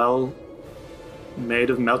he's, well, made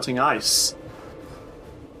of melting ice.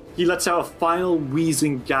 He lets out a final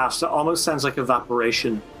wheezing gasp that almost sounds like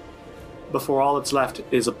evaporation, before all that's left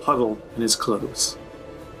is a puddle in his clothes.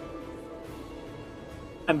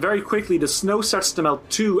 And very quickly the snow starts to melt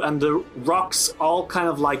too, and the rocks all kind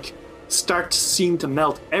of like start to seem to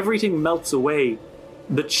melt. Everything melts away.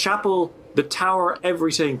 The chapel, the tower,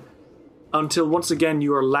 everything, until once again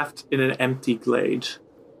you are left in an empty glade.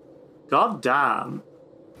 God damn.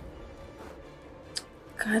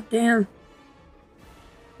 God damn.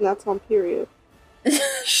 That's on period.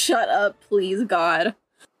 Shut up, please, God.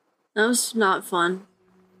 That was not fun.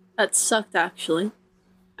 That sucked, actually.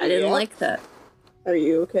 I didn't Yeah? like that. Are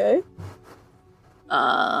you okay?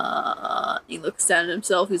 He looks down at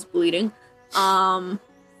himself, who's bleeding. I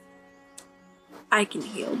can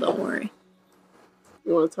heal, don't worry.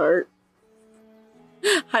 You want a tart?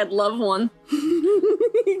 I'd love one.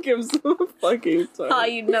 He gives him a fucking tart. Ah,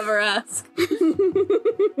 you'd never ask.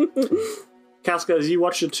 Casca, as you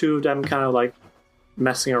watch the two of them kind of like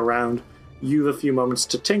messing around, you have a few moments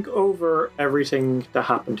to think over everything that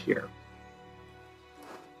happened here.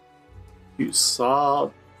 You saw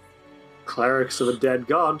clerics of a dead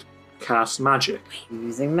god cast magic.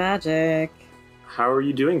 Using magic. How are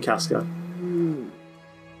you doing, Casca?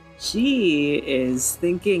 She is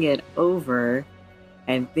thinking it over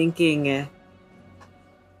and thinking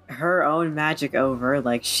her own magic over.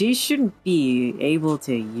 Like, she shouldn't be able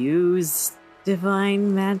to use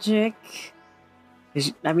divine magic.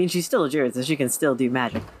 I mean, she's still a druid, so she can still do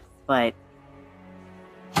magic. But,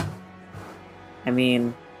 I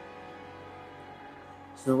mean,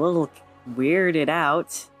 she's a little weirded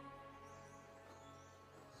out.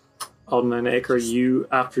 Alden and Acre, you,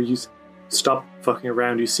 after you stop fucking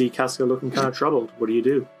around, you see Casca looking kind of troubled. What do you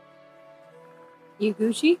do? You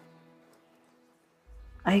Gucci?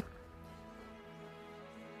 I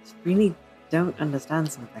really don't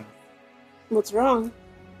understand something. What's wrong?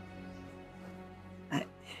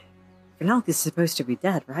 Fenalk is supposed to be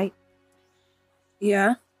dead, right?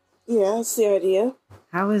 Yeah. Yeah, that's the idea.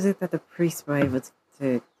 How is it that the priests were able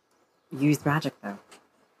to use magic, though?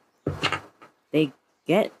 They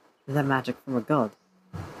get the magic from a god.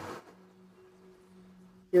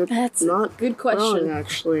 You're That's not a good question. wrong,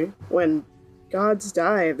 actually. When gods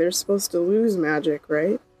die, they're supposed to lose magic,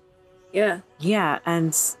 right? Yeah. Yeah,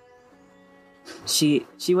 and she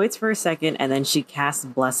waits for a second, and then she casts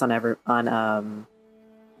bless on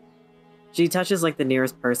she touches like the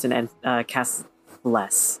nearest person and casts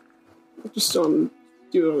bless. Just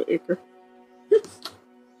do it on Iker.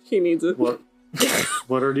 He needs it. What?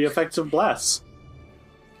 What are the effects of bless?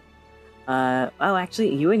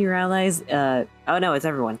 Actually, you and your allies, oh no, it's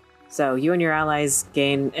everyone. So you and your allies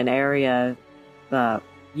gain an area,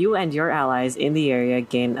 you and your allies in the area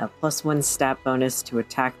gain a +1 stat bonus to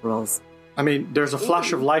attack rolls. I mean, there's a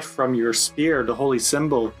flash of light from your spear, the holy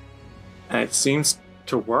symbol, and it seems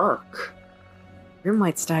to work.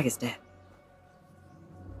 Grimwhite Stag is dead.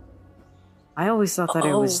 I always thought that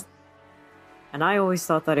it was... And I always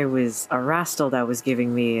thought that it was Erastil that was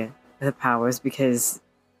giving me the powers, because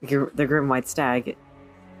the Grim White Stag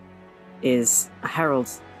is a herald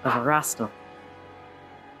of Erastil.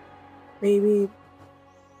 Maybe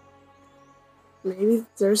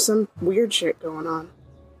there's some weird shit going on.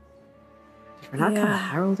 We're not kind of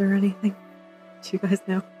herald or anything. Do you guys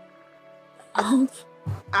know?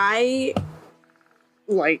 I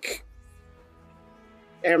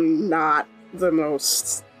am not the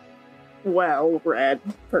most well-read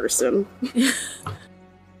person.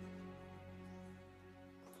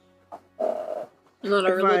 I'm not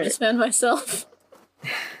a religious man myself.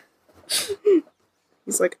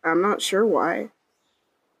 He's like, I'm not sure why.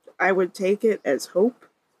 I would take it as hope,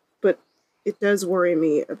 but it does worry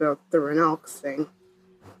me about the Renalk thing.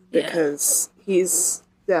 Because he's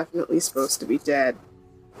definitely supposed to be dead.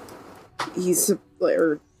 He's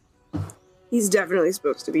definitely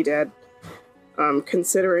supposed to be dead.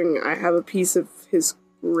 Considering I have a piece of his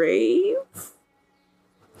grave.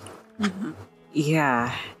 Mm-hmm.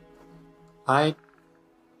 Yeah. I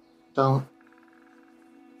don't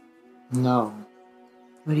know.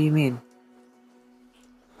 What do you mean?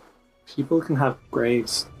 People can have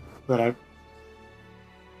graves without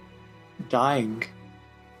dying,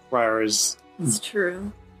 whereas It's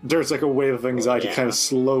true. there's like a wave of anxiety kind of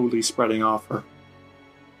slowly spreading off her.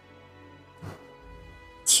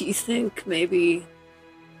 Do you think maybe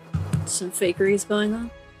some fakery is going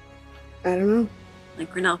on? I don't know.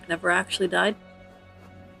 Like Renalk never actually died?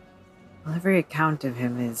 Well, every account of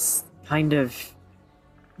him is kind of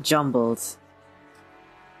jumbled.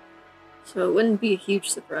 So it wouldn't be a huge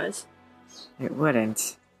surprise. It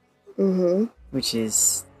wouldn't. Mm-hmm. Which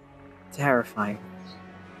is terrifying.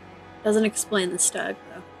 Doesn't explain the stag,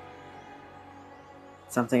 though.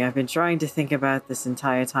 Something I've been trying to think about this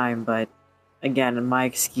entire time, but again, my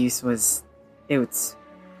excuse was it's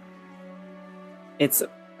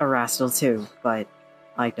Erastil too, but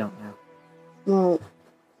I don't know. Well,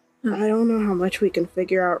 I don't know how much we can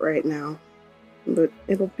figure out right now, but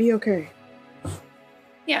it'll be okay.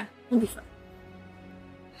 Yeah, it'll be fine.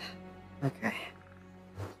 Okay.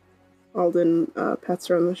 Alden pats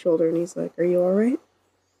her on the shoulder and he's like, are you alright?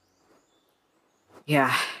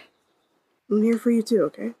 Yeah, I'm here for you too,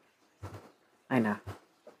 okay? I know.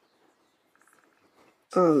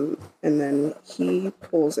 And then he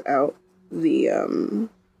pulls out the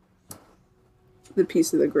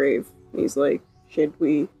piece of the grave. He's like, should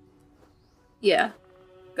we? Yeah.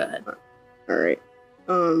 Go ahead. Alright.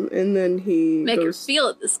 And then he Make her goes, feel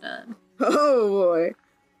it this time. oh boy.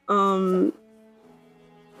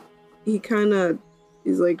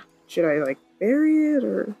 He's like, should I like bury it,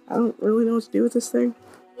 or I don't really know what to do with this thing?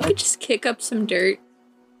 You could just kick up some dirt,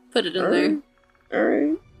 put it in there.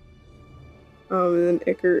 Alright. And then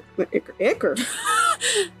Iker.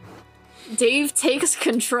 Dave takes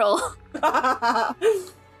control.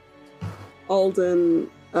 Alden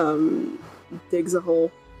digs a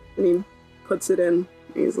hole and he puts it in.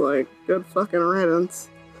 He's like, good fucking riddance.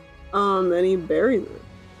 And he buries it.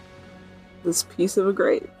 This piece of a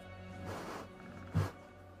grave.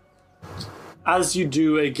 As you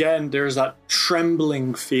do, again, there's that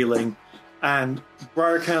trembling feeling, and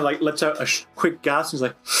Briar kind of like lets out a quick gasp. And he's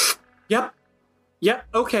like, yep,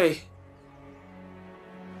 okay.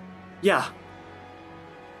 Yeah.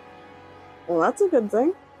 Well, that's a good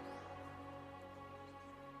thing.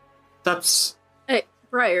 That's Hey,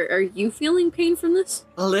 Briar, are you feeling pain from this?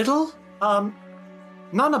 a little, not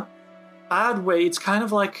in a bad way. It's kind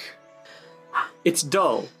of like, it's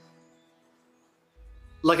dull.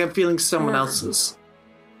 Like I'm feeling someone else's.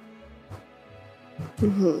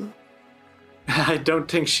 Mm-hmm. I don't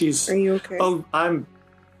think she's... Are you okay? Oh, I'm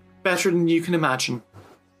better than you can imagine.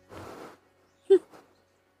 As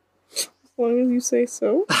long as you say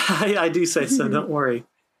so. I do say so, don't worry.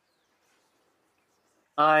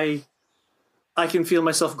 I can feel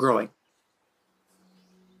myself growing.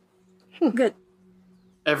 Good.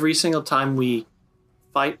 Every single time we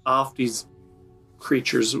fight off these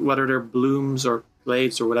creatures, whether they're blooms or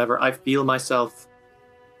blades or whatever, I feel myself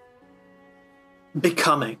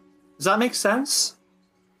becoming. Does that make sense?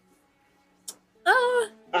 A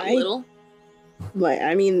little.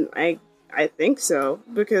 I think so,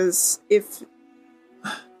 because if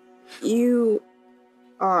you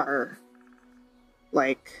are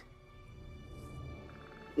like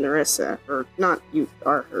Nerissa, or not you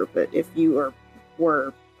are her, but if you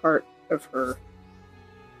were part of her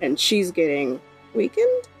and she's getting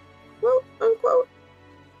weakened, quote unquote,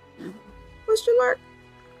 question mark,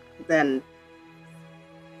 then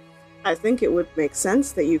I think it would make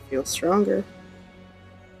sense that you feel stronger.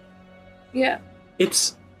 Yeah.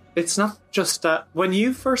 It's not just that. When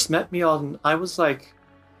you first met me, Alden, I was like,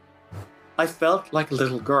 I felt like a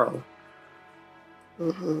little girl.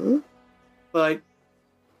 Mm-hmm. But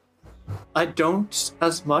I don't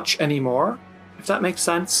as much anymore, if that makes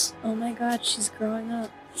sense. Oh my god, she's growing up.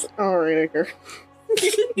 Alright, Iker.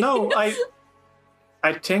 No, I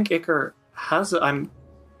think Iker has it. I'm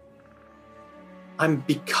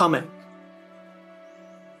becoming.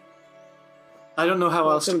 I don't know how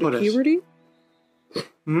else to Welcome put to it. puberty?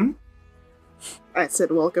 Hmm? I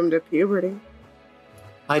said welcome to puberty.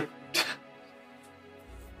 I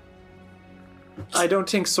don't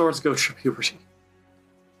think swords go through puberty.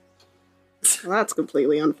 Well, that's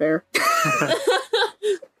completely unfair.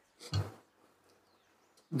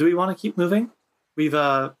 Do we want to keep moving? We've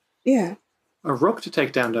Yeah. a rook to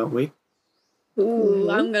take down, don't we? Ooh,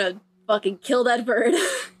 I'm gonna fucking kill that bird.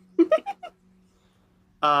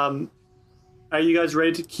 Are you guys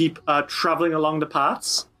ready to keep traveling along the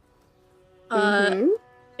paths? Mhm.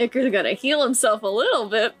 Icar's gonna heal himself a little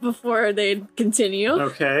bit before they continue.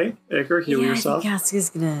 Okay, Iker, heal yourself. I think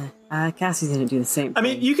Cassie's gonna do the same. I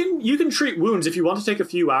mean, you can treat wounds if you want to take a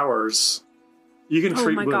few hours. You can Oh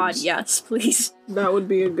treat my wounds. god, yes, please. That would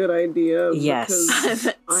be a good idea. Yes. because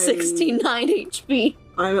I'm at 69 HP.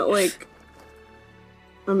 I'm at like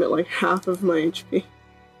half of my HP.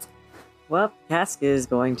 Well, Casca is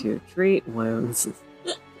going to treat wounds.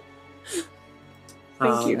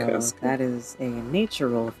 Thank you, no, Casca. that is a nature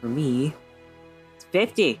roll for me. It's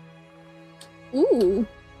 50. Ooh.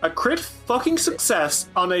 A crit fucking success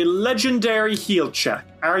on a legendary heal check.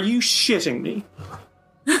 Are you shitting me?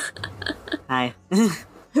 Hi.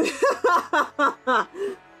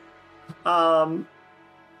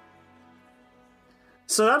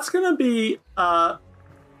 So that's gonna be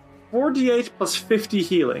 4d8 plus 50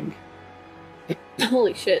 healing.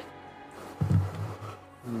 Holy shit.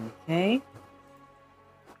 Okay.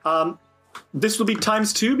 This will be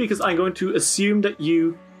times 2 because I'm going to assume that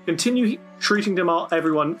you continue treating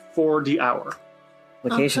everyone for the hour.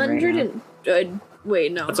 Location right 100 now. and...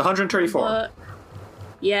 wait, no. That's 134.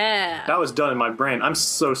 Yeah. That was done in my brain. I'm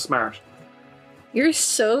so smart. You're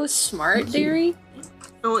so smart, Derry.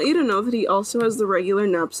 I want you to know that he also has the regular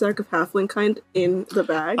knapsack of halfling kind in the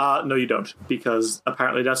bag. No, you don't, because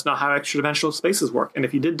apparently that's not how extra-dimensional spaces work. And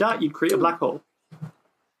if you did that, you'd create a black hole.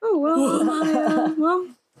 Oh, well, well.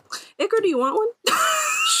 Iker, do you want one?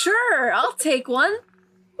 Sure, I'll take one.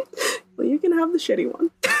 Well, you can have the shitty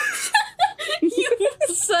one. You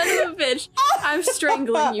son of a bitch. I'm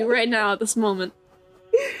strangling you right now at this moment.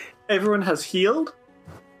 Everyone has healed.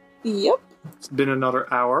 Yep. It's been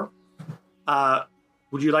another hour.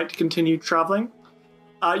 Would you like to continue traveling?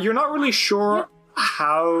 You're not really sure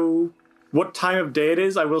what time of day it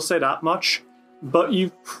is, I will say that much, but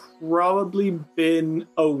you've probably been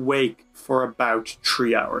awake for about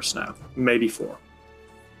 3 hours now, maybe 4.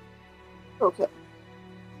 Okay.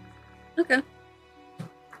 Okay.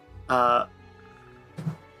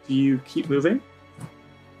 Do you keep moving?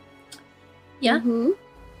 Yeah. Mm-hmm.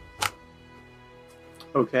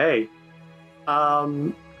 Okay.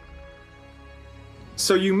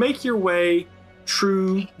 So you make your way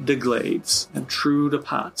through the glades and through the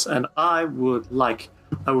paths, and I would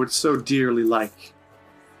so dearly like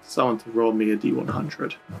someone to roll me a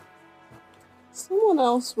D100. Someone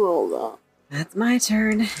else roll that. That's my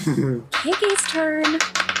turn. Kicky's turn.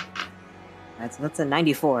 That's a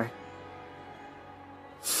 94.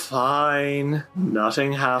 Fine,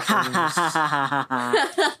 nothing happens.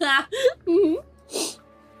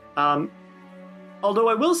 Although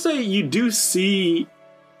I will say you do see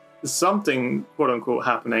something, quote-unquote,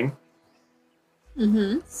 happening.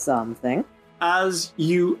 Mm-hmm. Something. As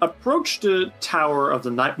you approach the Tower of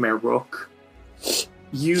the Nightmare Rook,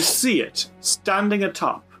 you see it standing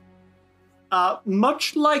atop.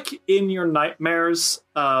 Much like in your nightmares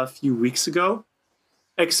a few weeks ago,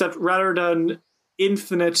 except rather than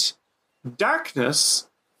infinite darkness,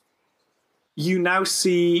 you now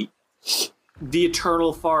see the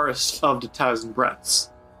eternal forest of the Thousand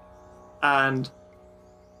Breaths. And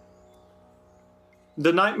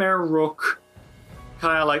the Nightmare Rook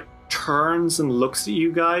kind of like turns and looks at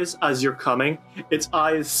you guys as you're coming, its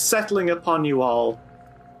eyes settling upon you all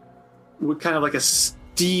with kind of like a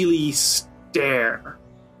steely stare.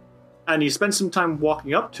 And you spend some time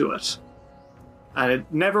walking up to it, and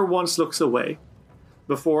it never once looks away,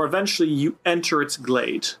 before eventually you enter its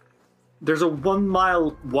glade. There's a 1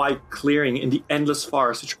 mile wide clearing in the endless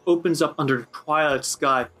forest which opens up under the twilight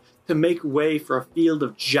sky to make way for a field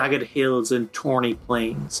of jagged hills and thorny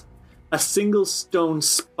plains. A single stone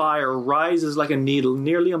spire rises like a needle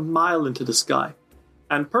nearly a mile into the sky,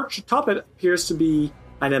 and perched atop it appears to be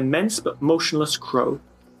an immense but motionless crow.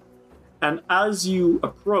 And as you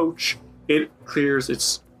approach, it clears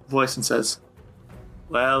its voice and says,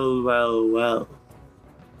 "Well, well, well.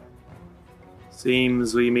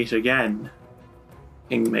 Seems we meet again,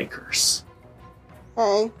 Kingmakers.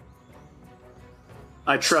 Hey.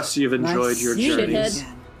 I trust you've enjoyed your You journeys.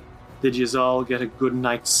 shithead. Did you all get a good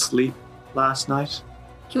night's sleep last night?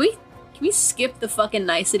 Can we skip the fucking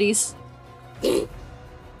niceties?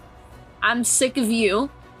 I'm sick of you.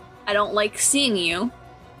 I don't like seeing you.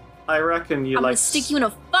 I reckon you I'm like. gonna stick you in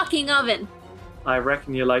a fucking oven. I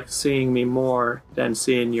reckon you like seeing me more than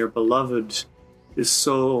seeing your beloved, his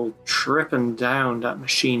soul tripping down that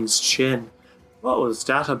machine's chin. What was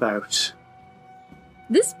that about?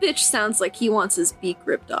 This bitch sounds like he wants his beak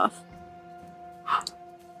ripped off.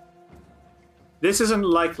 This isn't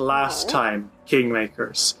like last time,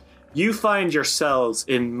 Kingmakers. You find yourselves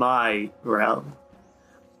in my realm.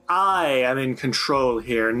 I am in control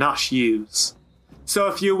here, not yous. So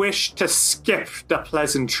if you wish to skip the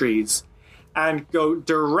pleasantries and go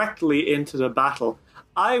directly into the battle,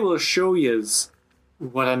 I will show yous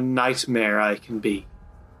what a nightmare I can be.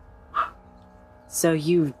 So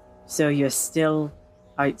you're still.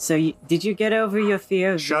 Did you get over your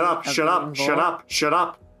fear? Shut up, shut up, shut up, shut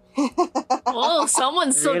up. Oh,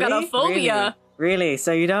 someone's still got a phobia. Really?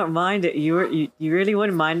 So you don't mind it? You really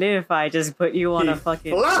wouldn't mind it if I just put you on a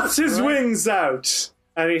fucking. Flaps his wings out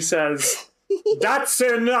and he says, "That's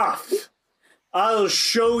enough. I'll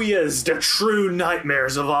show yous the true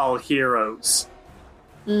nightmares of all heroes."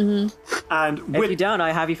 Mm-hmm. And If you don't,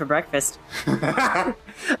 I have you for breakfast. and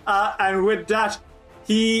with that,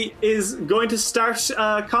 he is going to start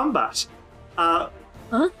combat.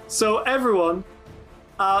 So everyone,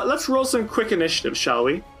 let's roll some quick initiative, shall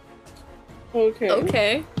we? Okay.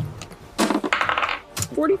 Okay.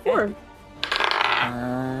 44.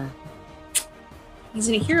 He's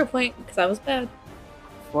in a hero point because I was bad.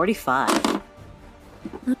 45.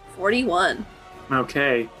 41.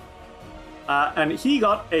 Okay. And he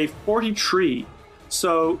got a 43.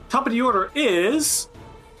 So top of the order is...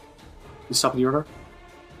 Who's top of the order?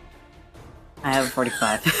 I have a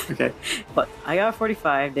 45. Okay. But I got a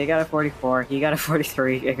 45, they got a 44, he got a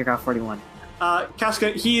 43, Iker got 41.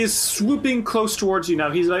 Casca, he is swooping close towards you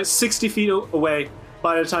now. He's about 60 feet away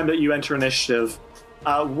by the time that you enter initiative.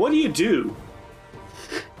 What do you do?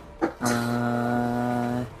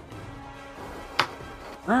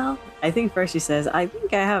 Well, I think first she says, I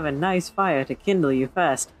think I have a nice fire to kindle you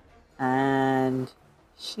first. And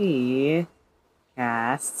she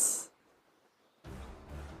casts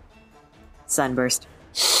Sunburst.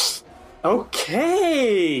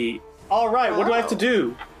 Okay! Alright, what do I have to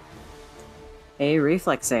do? A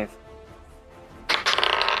reflex save.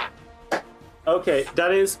 Okay,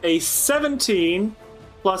 that is a 17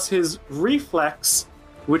 plus his reflex,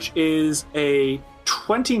 which is a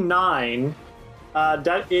 29.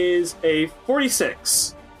 That is a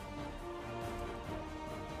 46.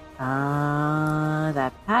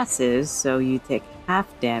 That passes, so you take half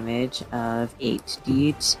damage of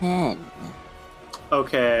 8d10.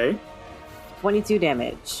 Okay. 22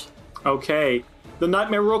 damage. Okay. The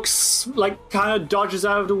Nightmare Rook, kind of dodges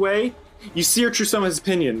out of the way. You sear through some of his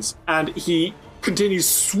pinions, and he continues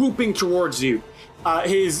swooping towards you.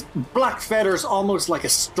 His black feathers almost like a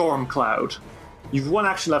storm cloud. You've one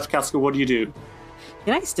action left, Casca. What do you do?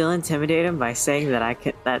 Can I still intimidate him by saying that I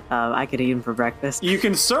could eat him for breakfast? You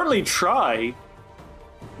can certainly try.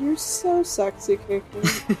 You're so sexy,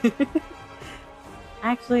 Kiki.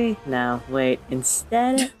 Actually, no. Wait.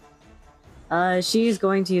 Instead, she's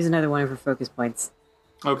going to use another one of her focus points.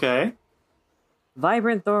 Okay.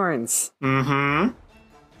 Vibrant Thorns. Mm-hmm.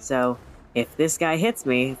 So, if this guy hits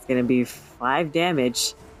me, it's going to be 5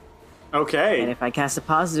 damage. Okay. And if I cast a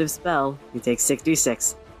positive spell, he takes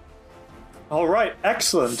 6d6. All right,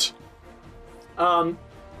 excellent. Casca,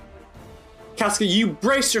 you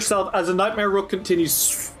brace yourself as the Nightmare Rook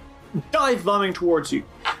continues dive-bombing towards you.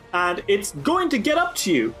 And it's going to get up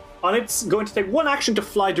to you. And it's going to take one action to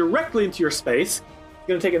fly directly into your space. It's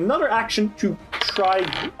going to take another action to try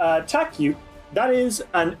attack you. That is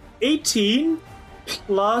an 18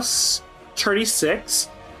 plus 36.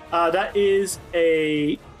 That is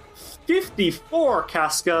a 54,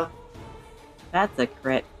 Casca. That's a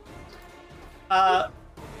crit. So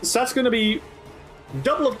that's going to be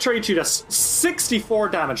double of 32. That's 64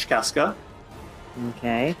 damage, Casca.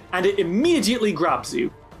 Okay. And it immediately grabs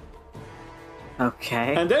you.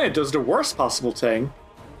 Okay. And then it does the worst possible thing.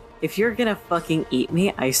 If you're gonna fucking eat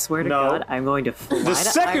me, I swear to No. God, I'm going to fly The to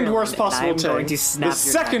second Ireland worst and possible I'm thing. going to snap The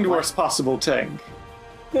your second neck. worst possible thing.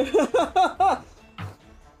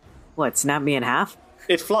 What, snap me in half?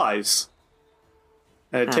 It flies.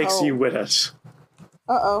 And it takes Oh. you with it.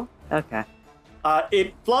 Uh-oh. Okay.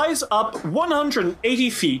 It flies up 180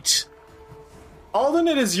 feet. Alden,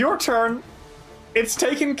 it is your turn. It's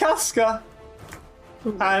taken Casca.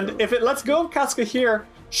 And if it lets go of Casca here,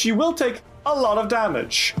 she will take a lot of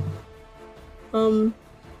damage. She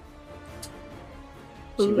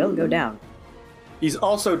will go down. He's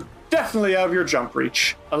also definitely out of your jump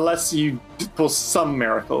reach, unless you pull some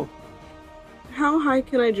miracle. How high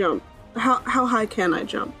can I jump? How high can I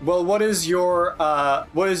jump? Well, what is your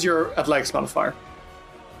athletics modifier?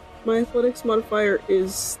 My athletics modifier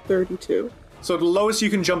is 32. So the lowest you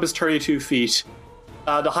can jump is 32 feet.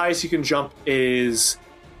 The highest you can jump is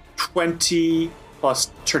 20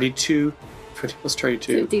 plus 32. 20 plus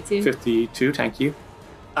 32. 52. 52, thank you.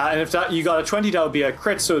 And if that you got a 20, that would be a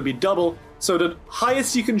crit, so it would be double. So the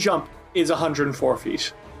highest you can jump is 104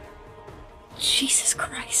 feet. Jesus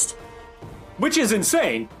Christ. Which is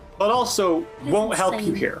insane, but also won't help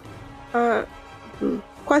you insane. here.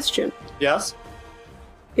 Question. Yes?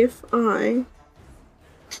 If I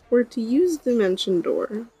were to use Dimension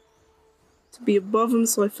Door to be above him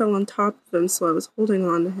so I fell on top of him so I was holding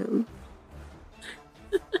on to him.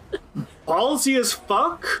 Ballsy as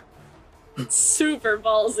fuck? Super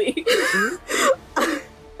ballsy.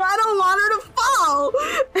 I don't want her to fall!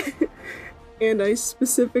 And I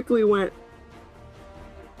specifically went,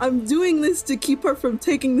 I'm doing this to keep her from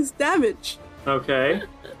taking this damage. Okay.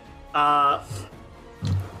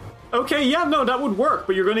 Okay, yeah, no, that would work,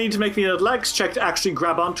 but you're going to need to make me an athletics check to actually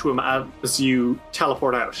grab onto him as you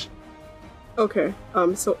teleport out. Okay,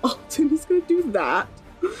 so Alden is gonna do that.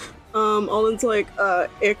 Alden's like,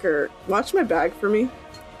 Iker, watch my bag for me.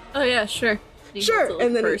 Oh yeah, sure. Sure,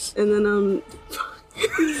 and then and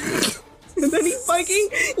then he fucking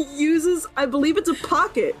uses, I believe it's a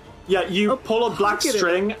pocket. Yeah, you pull a black pocket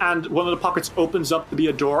string, and one of the pockets opens up to be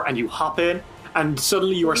a door, and you hop in, and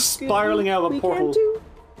suddenly you are spiraling out of a portal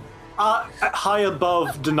high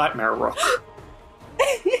above the Nightmare Rook.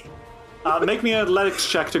 Make me an athletics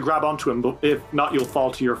check to grab onto him, but if not, you'll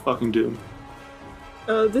fall to your fucking doom.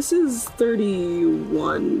 This is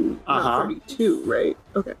 31, not 32, right?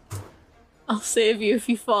 Okay. I'll save you if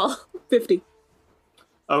you fall. 50.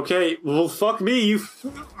 Okay, well, fuck me, you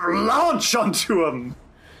launch onto him!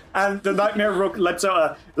 And the Nightmare Rook lets out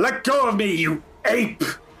a, let go of me, you ape!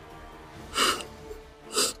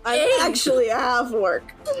 I'm actually a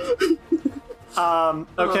half-orc.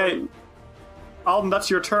 Okay. Alden, that's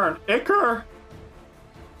your turn. Iker!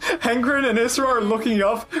 Hengrin and Isra are looking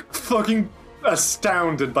up, fucking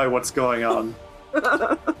astounded by what's going on.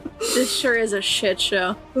 This sure is a shit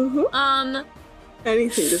show.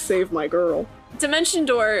 Anything to save my girl. Dimension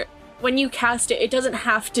Door, when you cast it, it doesn't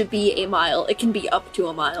have to be a mile. It can be up to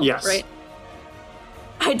a mile, Yes. right?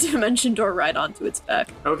 I Dimension Door right onto its back.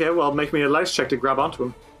 Okay, well, make me a life check to grab onto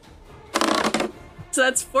him. So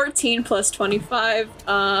that's 14 plus 25,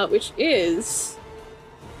 which is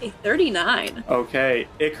a 39. Okay,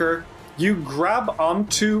 Iker, you grab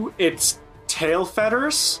onto its tail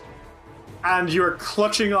feathers, and you're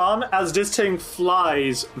clutching on as this thing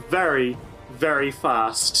flies very, very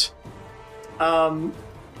fast.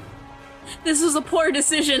 This was a poor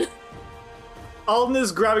decision. Alden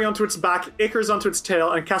is grabbing onto its back, Iker's onto its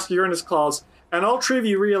tail, and Casca, you're in its claws, and all three of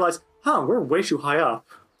you realize, we're way too high up.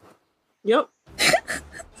 Yep.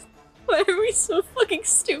 Why are we so fucking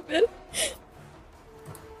stupid?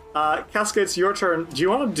 Casca, it's your turn. Do you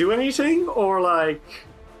want to do anything, or like...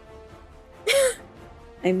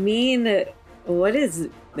 I mean, what is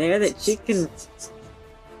there that she can...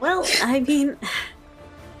 Well, I mean...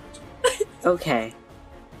 Okay.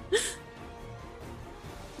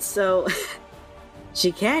 So,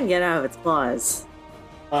 she can get out of its claws.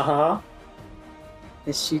 Uh-huh.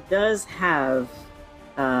 Because she does have...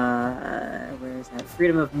 where is that?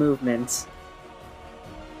 Freedom of movement.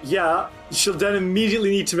 Yeah, she'll then immediately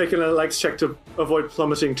need to make an athletics check to avoid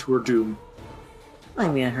plummeting to her doom. I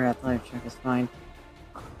mean, her athletic check is fine.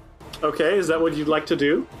 Okay, is that what you'd like to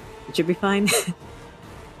do? It should be fine.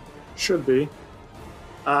 Should be.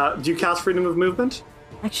 Do you cast freedom of movement?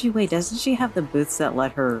 Actually, wait, doesn't she have the boots that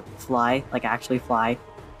let her fly? Like, actually fly?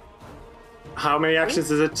 How many actions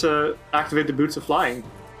is it to activate the boots of flying?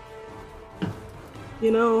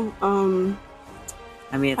 You know,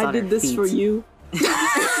 I mean, it's I on did her this feet. for you.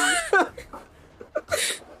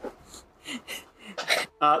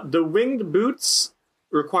 The winged boots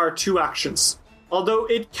require 2 actions, although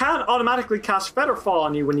it can automatically cast Featherfall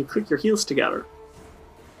on you when you click your heels together.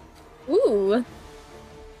 Ooh.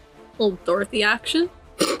 Little Dorothy action.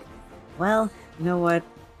 Well, you know what?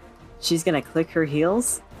 She's gonna click her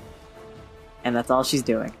heels, and that's all she's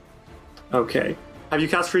doing. Okay. Have you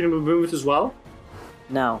cast freedom of movement as well?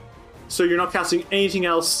 No. So you're not casting anything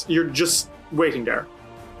else, you're just waiting there.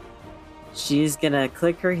 She's gonna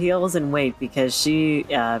click her heels and wait because she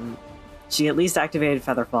at least activated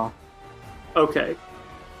Featherfall. Okay.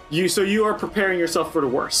 You are preparing yourself for the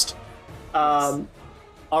worst. All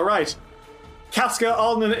right. Casca,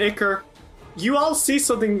 Alden, and Iker, you all see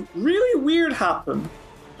something really weird happen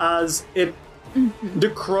as the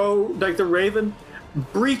crow, like the raven,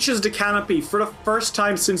 breaches the canopy for the first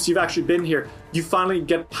time since you've actually been here. You finally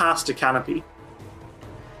get past the canopy.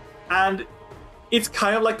 And it's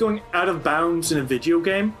kind of like going out of bounds in a video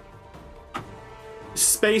game.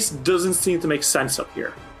 Space doesn't seem to make sense up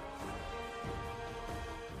here.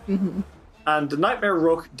 And the Nightmare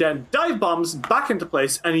Rook then dive bombs back into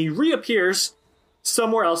place, and he reappears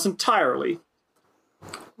somewhere else entirely.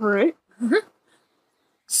 Alright.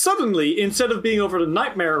 Suddenly, instead of being over the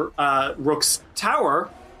Nightmare Rook's tower,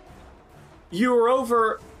 you are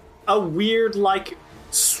over a weird, like,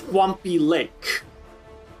 swampy lake.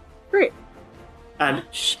 Great. And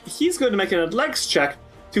he's going to make an athletics check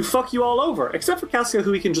to fuck you all over, except for Casca,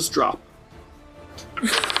 who he can just drop.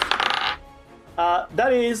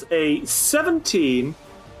 That is a 17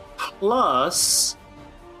 plus...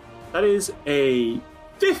 That is a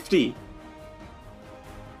 50.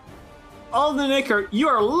 Alden and Iker, you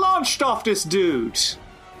are launched off this dude.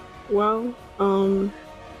 Well,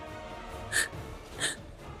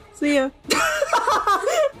 see ya.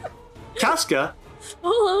 Casca,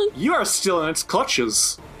 you are still in its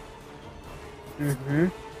clutches.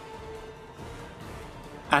 And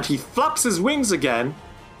he flaps his wings again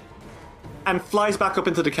and flies back up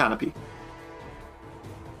into the canopy.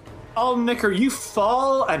 Alden and Iker, you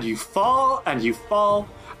fall and you fall and you fall,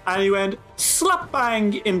 and you end slap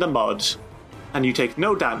bang in the mud, and you take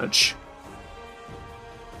no damage.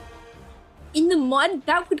 In the mud?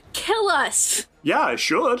 That would kill us! Yeah, I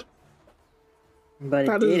should. But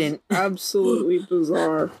That it is didn't. absolutely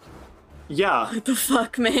bizarre. Yeah. What the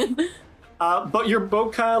fuck, man? But you're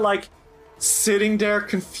both kind of like sitting there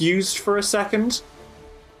confused for a second,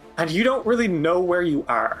 and you don't really know where you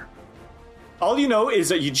are. All you know is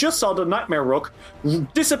that you just saw the Nightmare Rook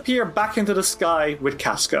disappear back into the sky with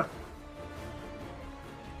Casca.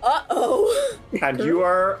 Uh-oh. And you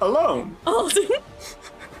are alone. Alden,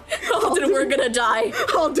 we're gonna die.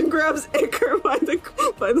 Alden grabs Iker by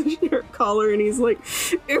the shirt collar and he's like,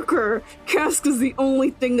 Iker, Casca's the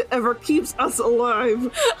only thing that ever keeps us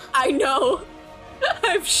alive. I know.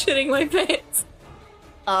 I'm shitting my pants.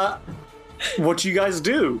 What do you guys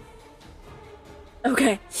do?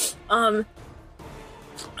 Okay.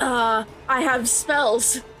 I have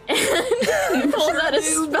spells. And he pulls out a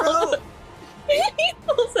spell. He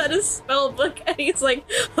pulls out a spell book and he's like,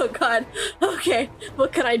 oh god, okay,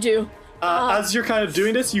 what can I do? As you're kind of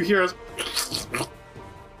doing this, you hear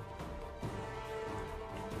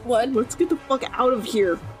What? Let's get the fuck out of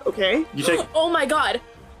here, okay? you take Oh my god.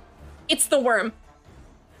 It's the worm.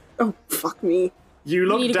 Oh, fuck me. you need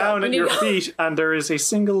look to go, down we at need your to go. feet, and there is a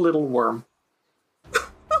single little worm.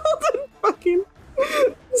 Alden fucking...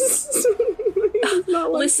 He's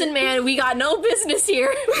not like Listen, man, we got no business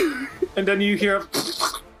here. And then you hear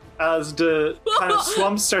as the kind of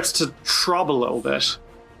swamp starts to trouble a little bit.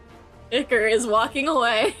 Iker is walking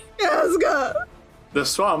away. Casca! The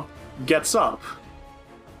swamp gets up.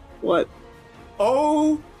 What?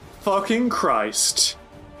 Oh, fucking Christ.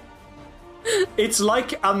 It's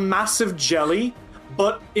like a massive jelly,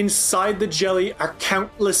 but inside the jelly are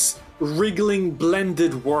countless wriggling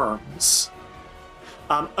blended worms.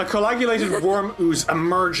 A coagulated worm ooze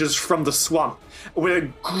emerges from the swamp with a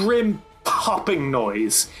grim popping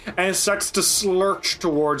noise, and it starts to slurch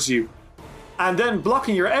towards you. And then,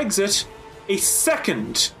 blocking your exit, a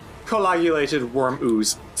second coagulated worm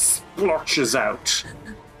ooze splurches out.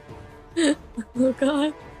 Oh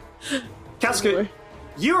god. Casca,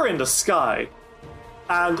 you're in the sky,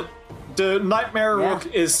 and the Nightmare Rook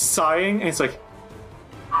is sighing, and it's like,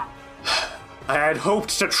 I had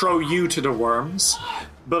hoped to throw you to the worms,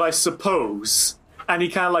 but I suppose. And he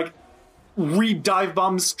kind of like re-dive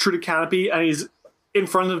bombs through the canopy, and he's in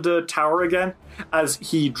front of the tower again as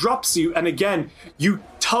he drops you, and again, you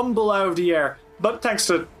tumble out of the air. But thanks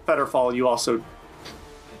to Featherfall,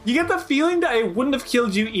 you get the feeling that it wouldn't have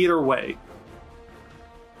killed you either way.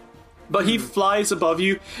 But he flies above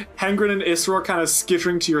you, Hengrin and Isror kind of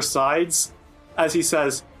skittering to your sides, as he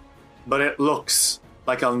says, but it looks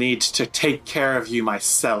like I'll need to take care of you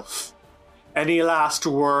myself. Any last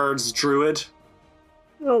words, Druid?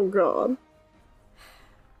 Oh god.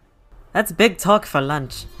 That's big talk for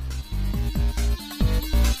lunch.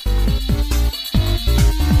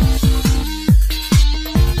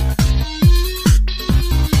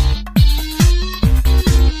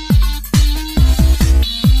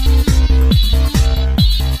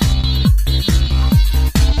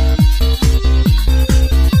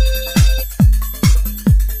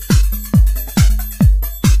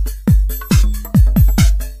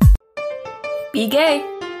 Be gay.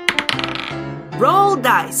 Roll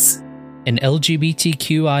dice. An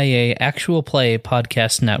LGBTQIA actual play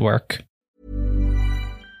podcast network.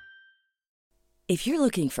 If you're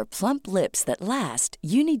looking for plump lips that last,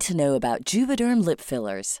 you need to know about Juvederm lip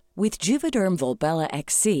fillers. With Juvederm Volbella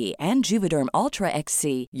XC and Juvederm Ultra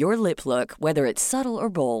XC, your lip look, whether it's subtle or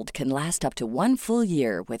bold, can last up to 1 full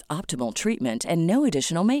year with optimal treatment and no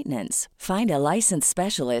additional maintenance. Find a licensed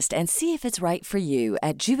specialist and see if it's right for you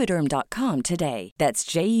at Juvederm.com today. That's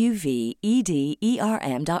JUVEDERM.com.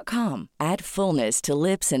 Add fullness to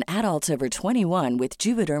lips in adults over 21 with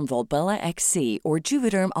Juvederm Volbella XC or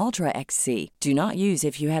Juvederm Ultra XC. Do not use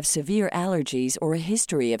if you have severe allergies or a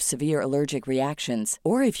history of severe allergic reactions,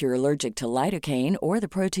 or if you're allergic to lidocaine or the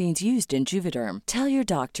proteins used in Juvederm. Tell your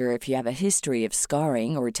doctor if you have a history of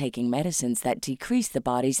scarring or taking medicines that decrease the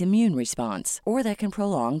body's immune response or that can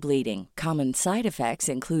prolong bleeding. Common side effects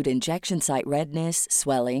include injection site redness,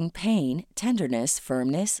 swelling, pain, tenderness,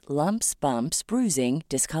 firmness, lumps, bumps, bruising,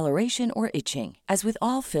 discoloration, or itching. As with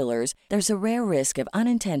all fillers, there's a rare risk of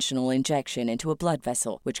unintentional injection into a blood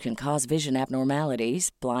vessel, which can cause vision abnormalities,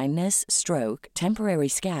 blindness, stroke, temporary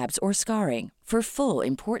scabs, or scarring. For full,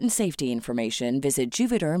 important safety information, visit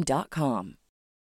Juvederm.com.